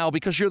 So now,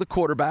 because you're the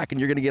quarterback and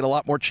you're going to get a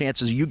lot more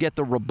chances, you get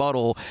the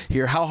rebuttal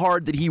here. How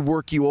hard did he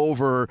work you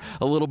over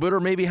a little bit,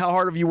 or maybe how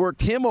hard have you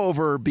worked him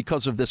over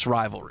because of this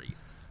rivalry?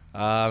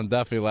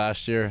 Definitely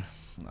last year.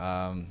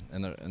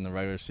 In the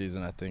regular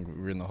season, I think we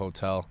were in the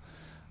hotel.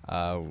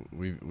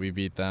 We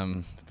beat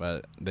them,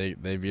 but they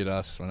beat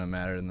us when it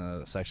mattered in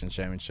the section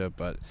championship.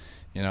 But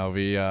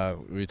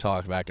we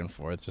talk back and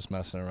forth, just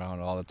messing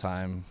around all the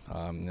time.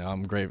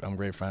 I'm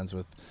great friends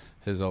with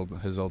his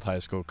old high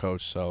school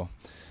coach, so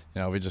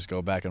we just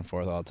go back and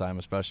forth all the time,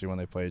 especially when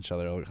they play each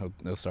other.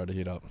 They'll start to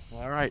heat up.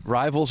 All right,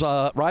 rivals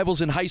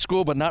in high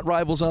school, but not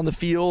rivals on the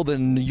field,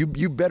 and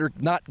you better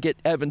not get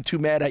Evan too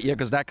mad at you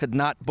because that could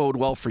not bode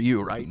well for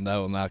you, right? That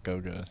will not go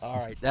good. All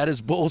right, that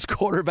is Bulls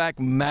quarterback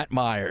Matt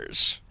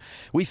Myers.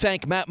 We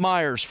thank Matt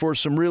Myers for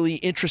some really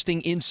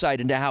interesting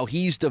insight into how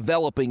he's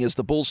developing as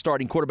the Bulls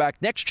starting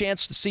quarterback. Next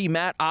chance to see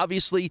Matt,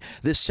 obviously,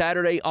 this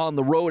Saturday on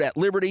the road at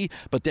Liberty,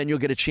 but then you'll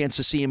get a chance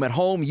to see him at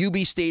home, UB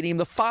Stadium,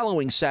 the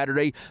following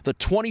Saturday, the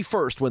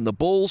 21st, when the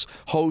Bulls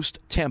host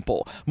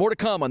Temple. More to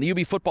come on the UB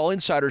Football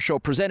Insider Show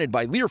presented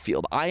by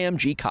Learfield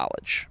IMG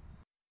College.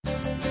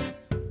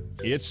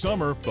 It's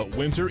summer, but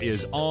winter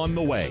is on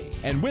the way.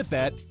 And with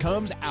that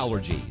comes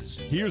allergies.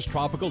 Here's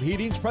Tropical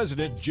Heating's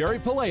president, Jerry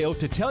Paleo,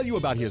 to tell you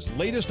about his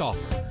latest offer.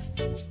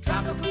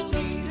 Tropical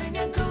Heating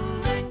and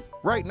Cooling.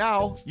 Right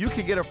now, you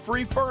can get a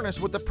free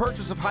furnace with the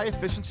purchase of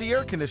high-efficiency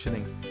air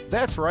conditioning.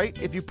 That's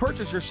right. If you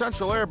purchase your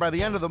Central Air by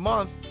the end of the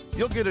month,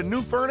 you'll get a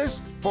new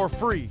furnace for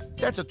free.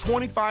 That's a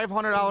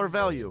 $2,500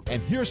 value.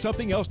 And here's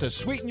something else to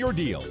sweeten your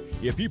deal.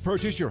 If you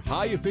purchase your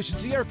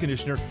high-efficiency air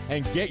conditioner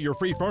and get your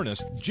free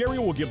furnace, Jerry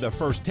will give the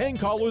first 10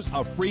 callers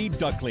a free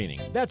duct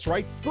cleaning. That's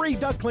right, free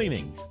duct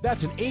cleaning.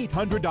 That's an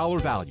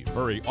 $800 value.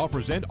 Hurry,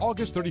 offers end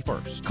August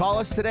 31st. Call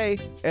us today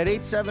at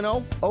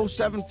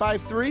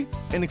 870-0753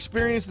 and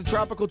experience the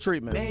tropical treatment.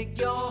 Make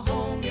your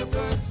home your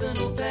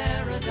personal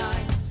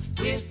paradise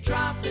with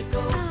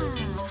Tropical.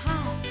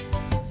 Hot.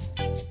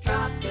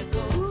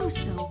 Tropical. Ooh,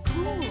 so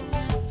cool.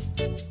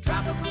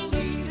 Tropical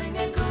Heating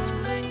and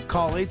Cooling.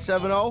 Call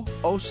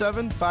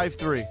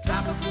 870-0753.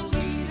 Tropical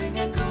Heating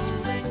and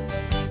Cooling.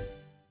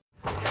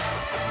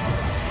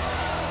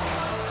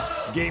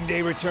 Game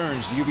day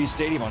returns to UB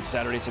Stadium on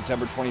Saturday,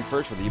 September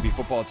 21st, where the UB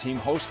football team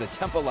hosts the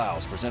Temple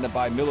Owls, presented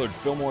by Millard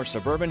Fillmore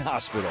Suburban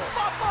Hospital.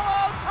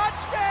 Buffalo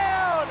touchdown!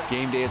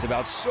 Game day is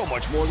about so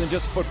much more than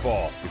just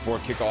football. Before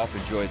kickoff,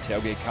 enjoy a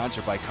tailgate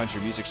concert by country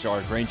music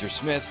star Granger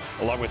Smith,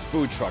 along with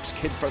food trucks,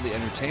 kid-friendly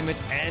entertainment,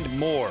 and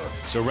more.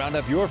 So round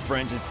up your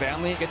friends and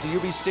family, get to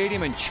UB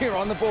Stadium, and cheer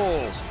on the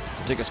Bulls.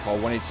 For tickets, call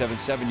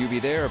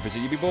 1-877-UB-THERE or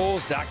visit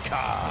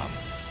UBBulls.com.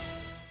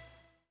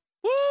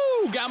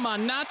 Got my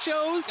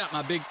nachos, got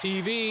my big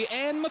TV,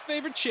 and my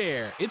favorite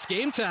chair. It's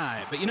game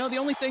time. But the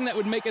only thing that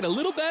would make it a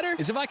little better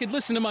is if I could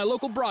listen to my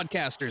local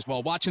broadcasters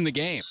while watching the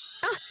game.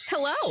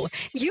 Hello.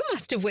 You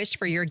must have wished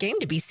for your game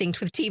to be synced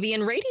with TV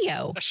and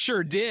radio. I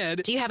sure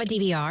did. Do you have a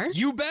DVR?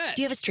 You bet.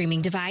 Do you have a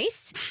streaming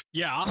device?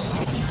 Yeah.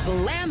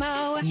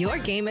 Blammo! Your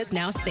game is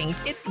now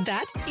synced. It's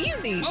that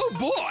easy. Oh,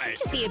 boy.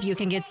 To see if you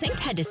can get synced,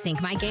 head to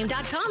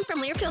syncmygame.com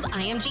from Learfield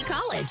IMG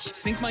College.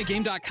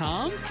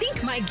 Syncmygame.com?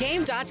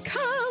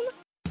 Syncmygame.com.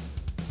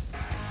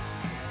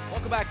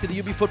 Welcome back to the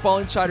UB Football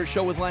Insider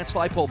Show with Lance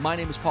Leipold. My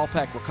name is Paul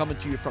Peck. We're coming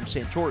to you from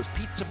Santora's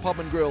Pizza Pub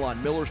and Grill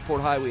on Millersport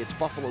Highway. It's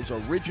Buffalo's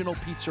original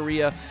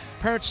pizzeria.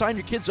 Parents, sign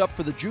your kids up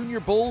for the Junior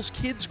Bulls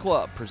Kids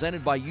Club,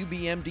 presented by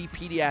UBMD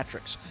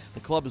Pediatrics.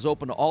 The club is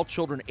open to all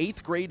children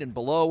 8th grade and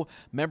below.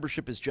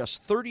 Membership is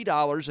just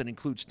 $30 and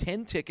includes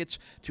 10 tickets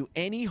to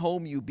any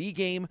home UB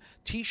game,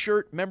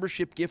 T-shirt,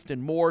 membership gift,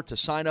 and more. To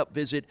sign up,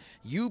 visit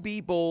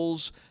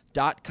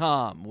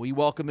UBBulls.com. We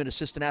welcome in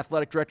Assistant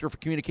Athletic Director for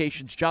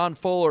Communications, John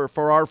Fuller,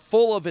 for our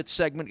Full of It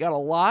segment. Got a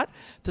lot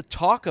to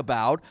talk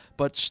about,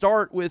 but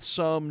start with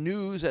some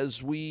news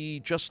as we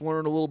just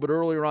learned a little bit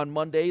earlier on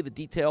Monday, the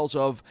details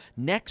of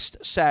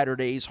next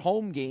Saturday's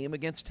home game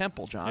against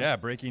Temple, John. Yeah,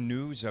 breaking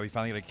news. We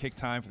finally got a kick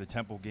time for the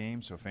Temple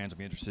game, so fans will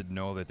be interested to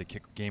know that the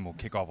game will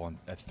kick off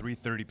at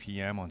 3:30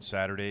 p.m. on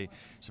Saturday,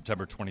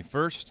 September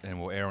 21st, and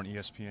will air on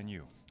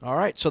ESPNU. All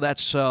right, so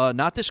that's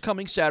not this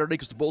coming Saturday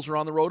because the Bulls are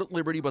on the road at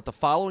Liberty, but the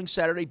following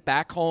Saturday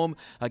back home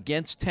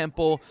against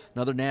Temple,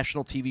 another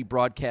national TV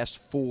broadcast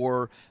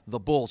for the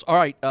Bulls. All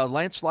right,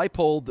 Lance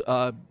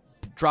Leipold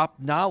dropped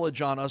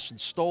knowledge on us and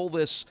stole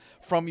this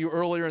from you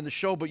earlier in the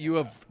show, but you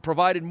have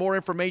provided more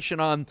information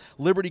on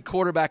Liberty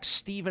quarterback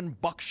Stephen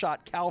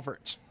Buckshot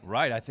Calvert.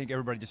 Right, I think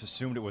everybody just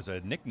assumed it was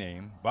a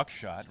nickname,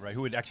 Buckshot, right?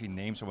 Who would actually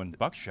name someone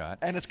Buckshot?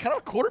 And it's kind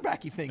of a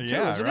quarterbacky thing, too,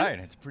 isn't right.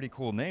 it? It's a pretty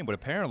cool name, but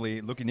apparently,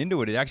 looking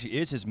into it, it actually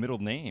is his middle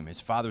name. His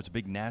father was a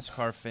big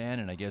NASCAR fan,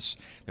 and I guess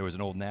there was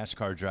an old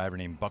NASCAR driver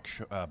named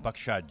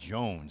Buckshot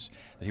Jones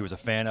that he was a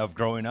fan of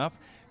growing up.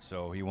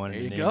 So he wanted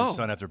to name his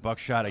son after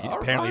Buckshot.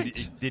 Apparently,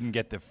 he didn't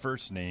get the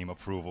first name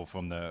approval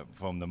from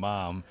the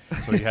mom,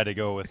 so he had to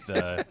go with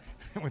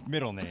with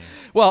middle name.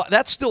 Well,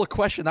 that's still a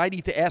question I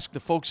need to ask the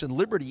folks in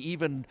Liberty.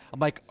 Even I'm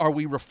like, are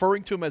we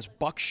referring to him as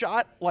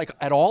Buckshot like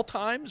at all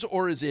times,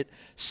 or is it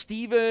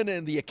Stephen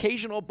and the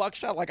occasional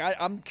Buckshot? Like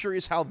I'm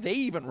curious how they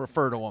even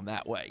refer to him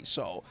that way.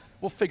 So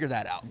we'll figure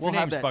that out. We'll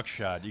have that.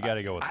 Buckshot. You got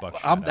to go with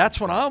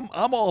Buckshot.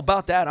 I'm all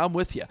about that. I'm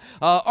with you.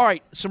 All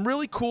right, some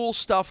really cool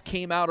stuff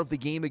came out of the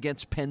game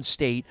against Penn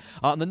State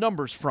on the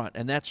numbers front,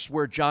 and that's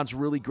where John's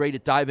really great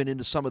at diving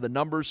into some of the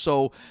numbers.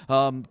 So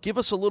give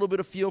us a little bit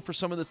of feel for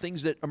some of the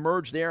things that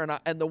emerged there,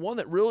 and the one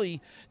that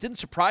really didn't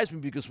surprise me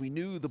because we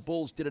knew the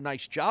Bulls did a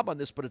nice job on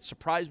this, but it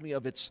surprised me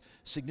of its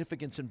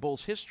significance in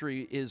Bulls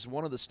history is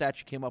one of the stats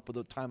you came up with,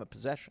 the time of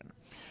possession.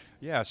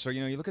 Yeah, so,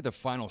 you look at the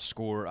final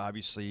score,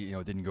 obviously,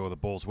 it didn't go the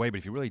Bulls' way, but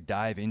if you really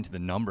dive into the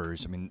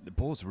numbers, I mean, the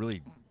Bulls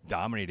really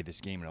dominated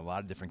this game in a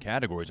lot of different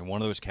categories, and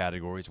one of those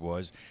categories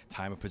was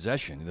time of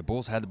possession. The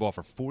Bulls had the ball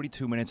for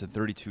 42 minutes and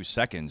 32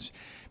 seconds.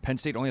 Penn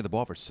State only had the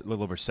ball for a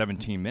little over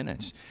 17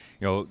 minutes.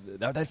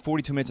 That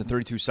 42 minutes and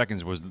 32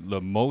 seconds was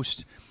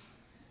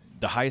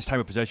the highest time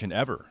of possession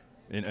ever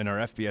in our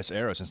FBS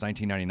era since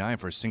 1999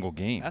 for a single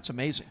game. That's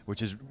amazing.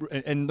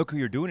 And look who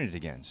you're doing it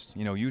against.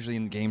 Usually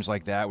in games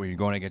like that where you're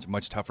going against a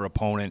much tougher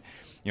opponent,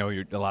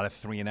 you're a lot of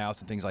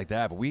 3-and-outs and things like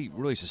that. But we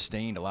really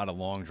sustained a lot of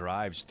long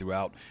drives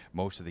throughout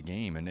most of the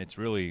game, and it's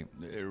really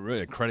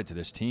a credit to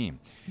this team.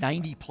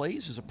 90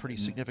 plays is a pretty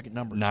significant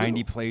number.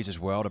 90 plays as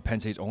well. To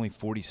Penn State's only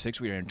 46.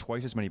 We ran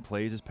twice as many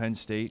plays as Penn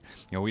State.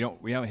 We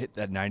don't hit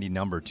that 90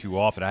 number too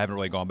often. I haven't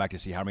really gone back to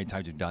see how many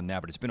times we've done that,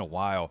 but it's been a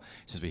while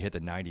since we hit the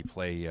 90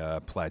 play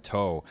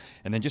plateau.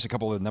 And then just a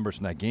couple of the numbers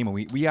from that game.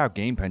 We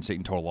outgained Penn State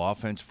in total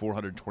offense,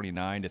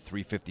 429 to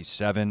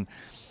 357.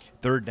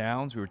 Third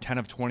downs, we were 10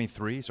 of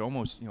 23, so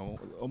almost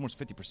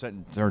 50%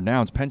 in third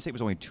downs. Penn State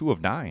was only 2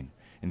 of 9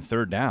 in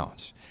third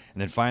downs.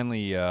 And then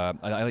finally, I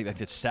like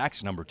the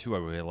sacks number too. I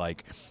really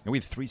like. We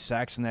had 3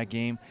 sacks in that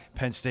game.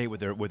 Penn State with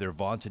their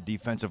vaunted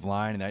defensive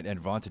line and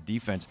vaunted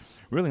defense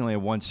really only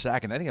had 1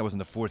 sack, and I think that was in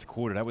the fourth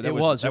quarter. That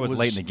was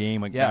late in the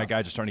game.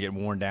 Guys are starting to get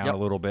worn down a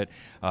little bit.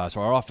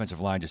 So our offensive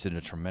line just did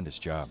a tremendous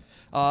job.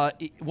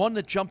 One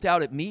that jumped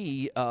out at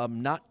me,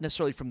 not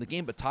necessarily from the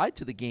game, but tied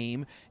to the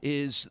game,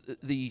 is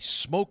the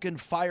smoke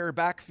and fire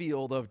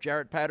backfield of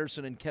Jarrett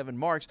Patterson and Kevin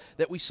Marks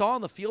that we saw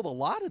on the field a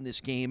lot in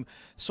this game.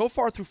 So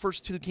far through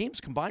first 2 games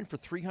combined for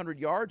 300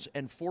 yards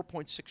and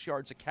 4.6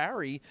 yards a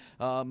carry.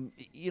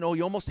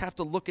 You almost have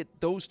to look at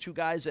those 2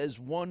 guys as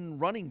one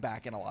running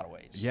back in a lot of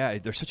ways. Yeah,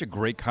 they're such a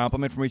great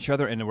complement from each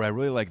other, and what I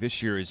really like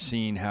this year is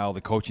seeing how the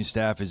coaching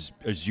staff is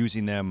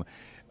using them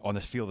on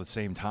the field at the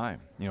same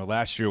time.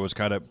 Last year was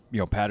kind of,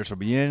 Patterson will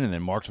be in, and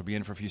then Marks will be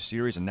in for a few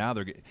series, and now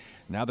they're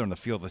on the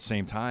field at the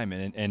same time,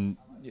 and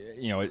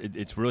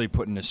it's really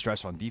putting the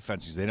stress on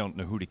defense because they don't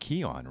know who to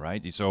key on,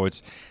 right? So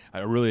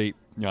I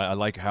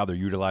like how they're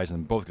utilizing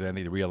them both because I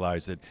think they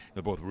realize that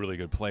they're both really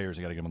good players.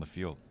 They got to get them on the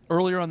field.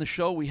 Earlier on the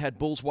show, we had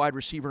Bulls wide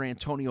receiver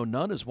Antonio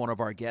Nunn as one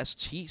of our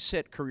guests. He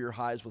set career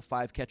highs with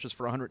 5 catches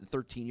for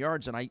 113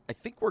 yards, and I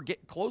think we're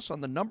getting close on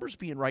the numbers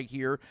being right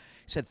here.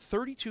 He's had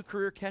 32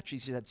 career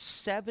catches. He's had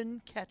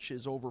 7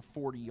 catches over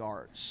 40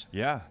 yards.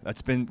 Yeah,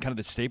 that's been kind of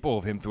the staple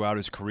of him throughout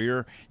his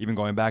career, even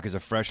going back as a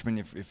freshman.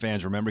 If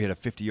fans remember, he had a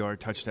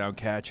 50-yard touchdown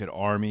catch at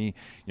Army.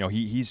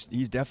 He's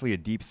definitely a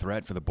deep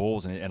threat for the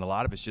Bulls, and a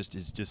lot of it's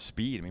just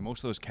speed. I mean, most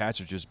of those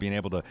catches are just being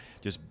able to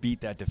just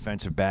beat that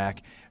defensive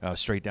back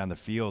straight down the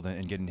field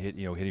and getting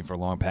hitting for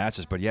long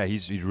passes. But yeah,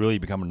 he's really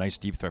become a nice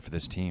deep threat for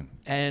this team.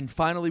 And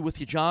finally with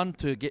you, John,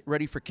 to get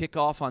ready for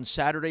kickoff on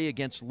Saturday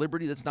against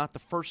Liberty. That's not the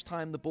first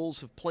time the Bulls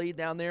have played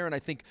down there, and I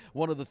think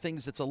one of the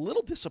things that's a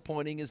little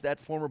disappointing is that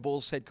former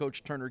Bulls head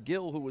coach Turner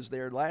Gill, who was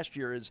there last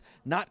year, is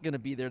not going to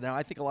be there now.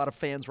 I think a lot of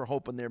fans were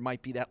hoping there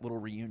might be that little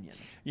reunion.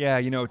 Yeah,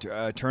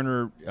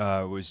 Turner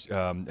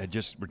had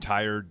just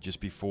retired just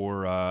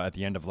before at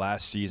the end of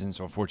last season,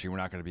 so unfortunately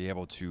we're not going to be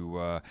able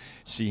to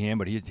see him,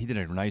 but he did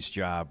a nice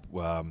job.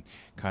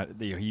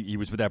 He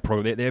was with that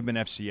program. They have been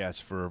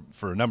FCS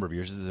for a number of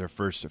years. This is their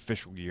first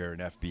official year in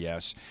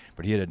FBS,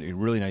 but he had a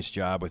really nice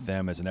job with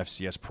them as an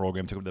FCS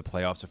program, took them to the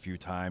playoffs a few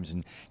times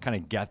and kind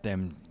of got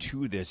them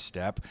to this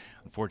step.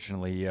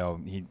 Unfortunately,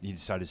 he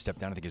decided to step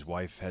down. I think his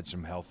wife had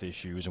some health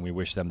issues, and we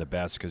wish them the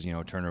best because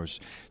Turner was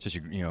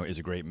is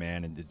a great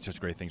man and did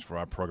such great things for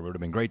our program. It would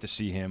have been great to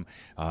see him,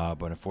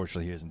 but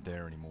unfortunately he isn't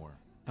there anymore.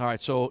 All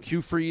right, so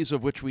Hugh Freeze,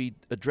 of which we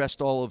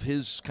addressed all of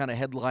his kind of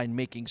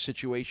headline-making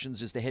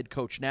situations, is the head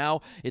coach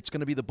now. It's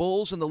going to be the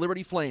Bulls and the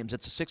Liberty Flames.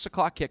 It's a 6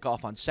 o'clock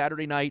kickoff on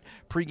Saturday night.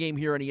 Pregame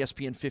here on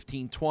ESPN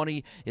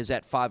 1520 is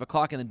at 5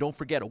 o'clock. And then don't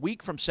forget, a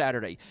week from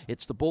Saturday,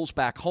 it's the Bulls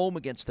back home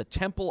against the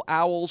Temple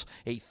Owls,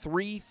 a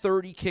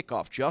 3:30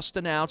 kickoff. Just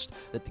announced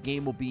that the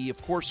game will be,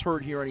 of course,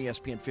 heard here on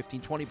ESPN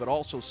 1520, but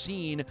also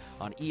seen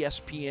on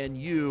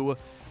ESPNU.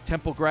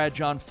 Temple grad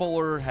John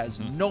Fuller has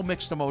no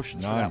mixed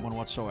emotions for that one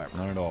whatsoever.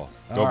 None at all.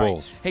 Go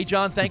Bulls. Hey,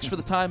 John, thanks for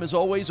the time as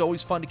always.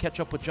 Always fun to catch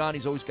up with John.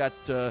 He's always got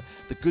the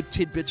good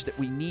tidbits that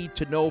we need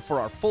to know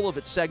for our Full of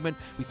It segment.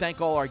 We thank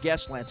all our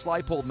guests, Lance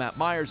Leipold, Matt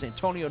Myers,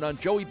 Antonio Nunn,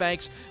 Joey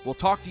Banks. We'll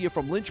talk to you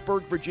from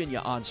Lynchburg, Virginia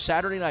on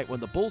Saturday night when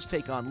the Bulls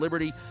take on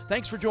Liberty.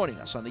 Thanks for joining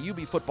us on the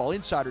UB Football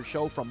Insider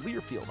Show from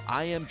Learfield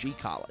IMG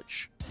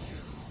College.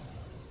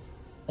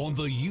 On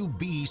the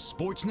UB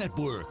Sports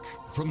Network,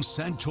 from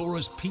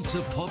Santora's Pizza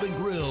Pub and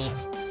Grill,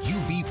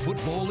 UB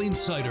Football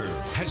Insider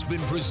has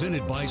been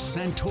presented by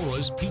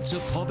Santora's Pizza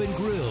Pub and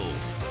Grill.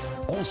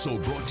 Also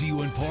brought to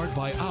you in part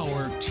by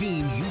our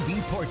Team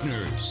UB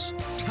partners,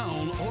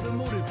 Town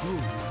Automotive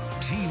Group,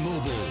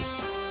 T-Mobile,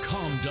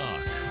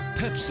 ComDoc,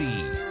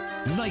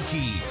 Pepsi,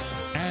 Nike,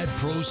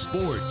 AdPro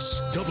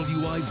Sports,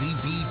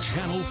 WIVB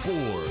Channel 4,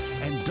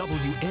 and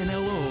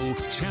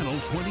WNLO Channel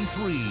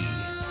 23.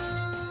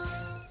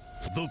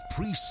 The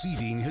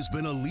preceding has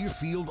been a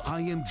Learfield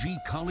IMG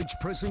College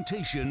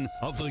presentation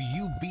of the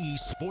UB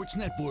Sports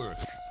Network.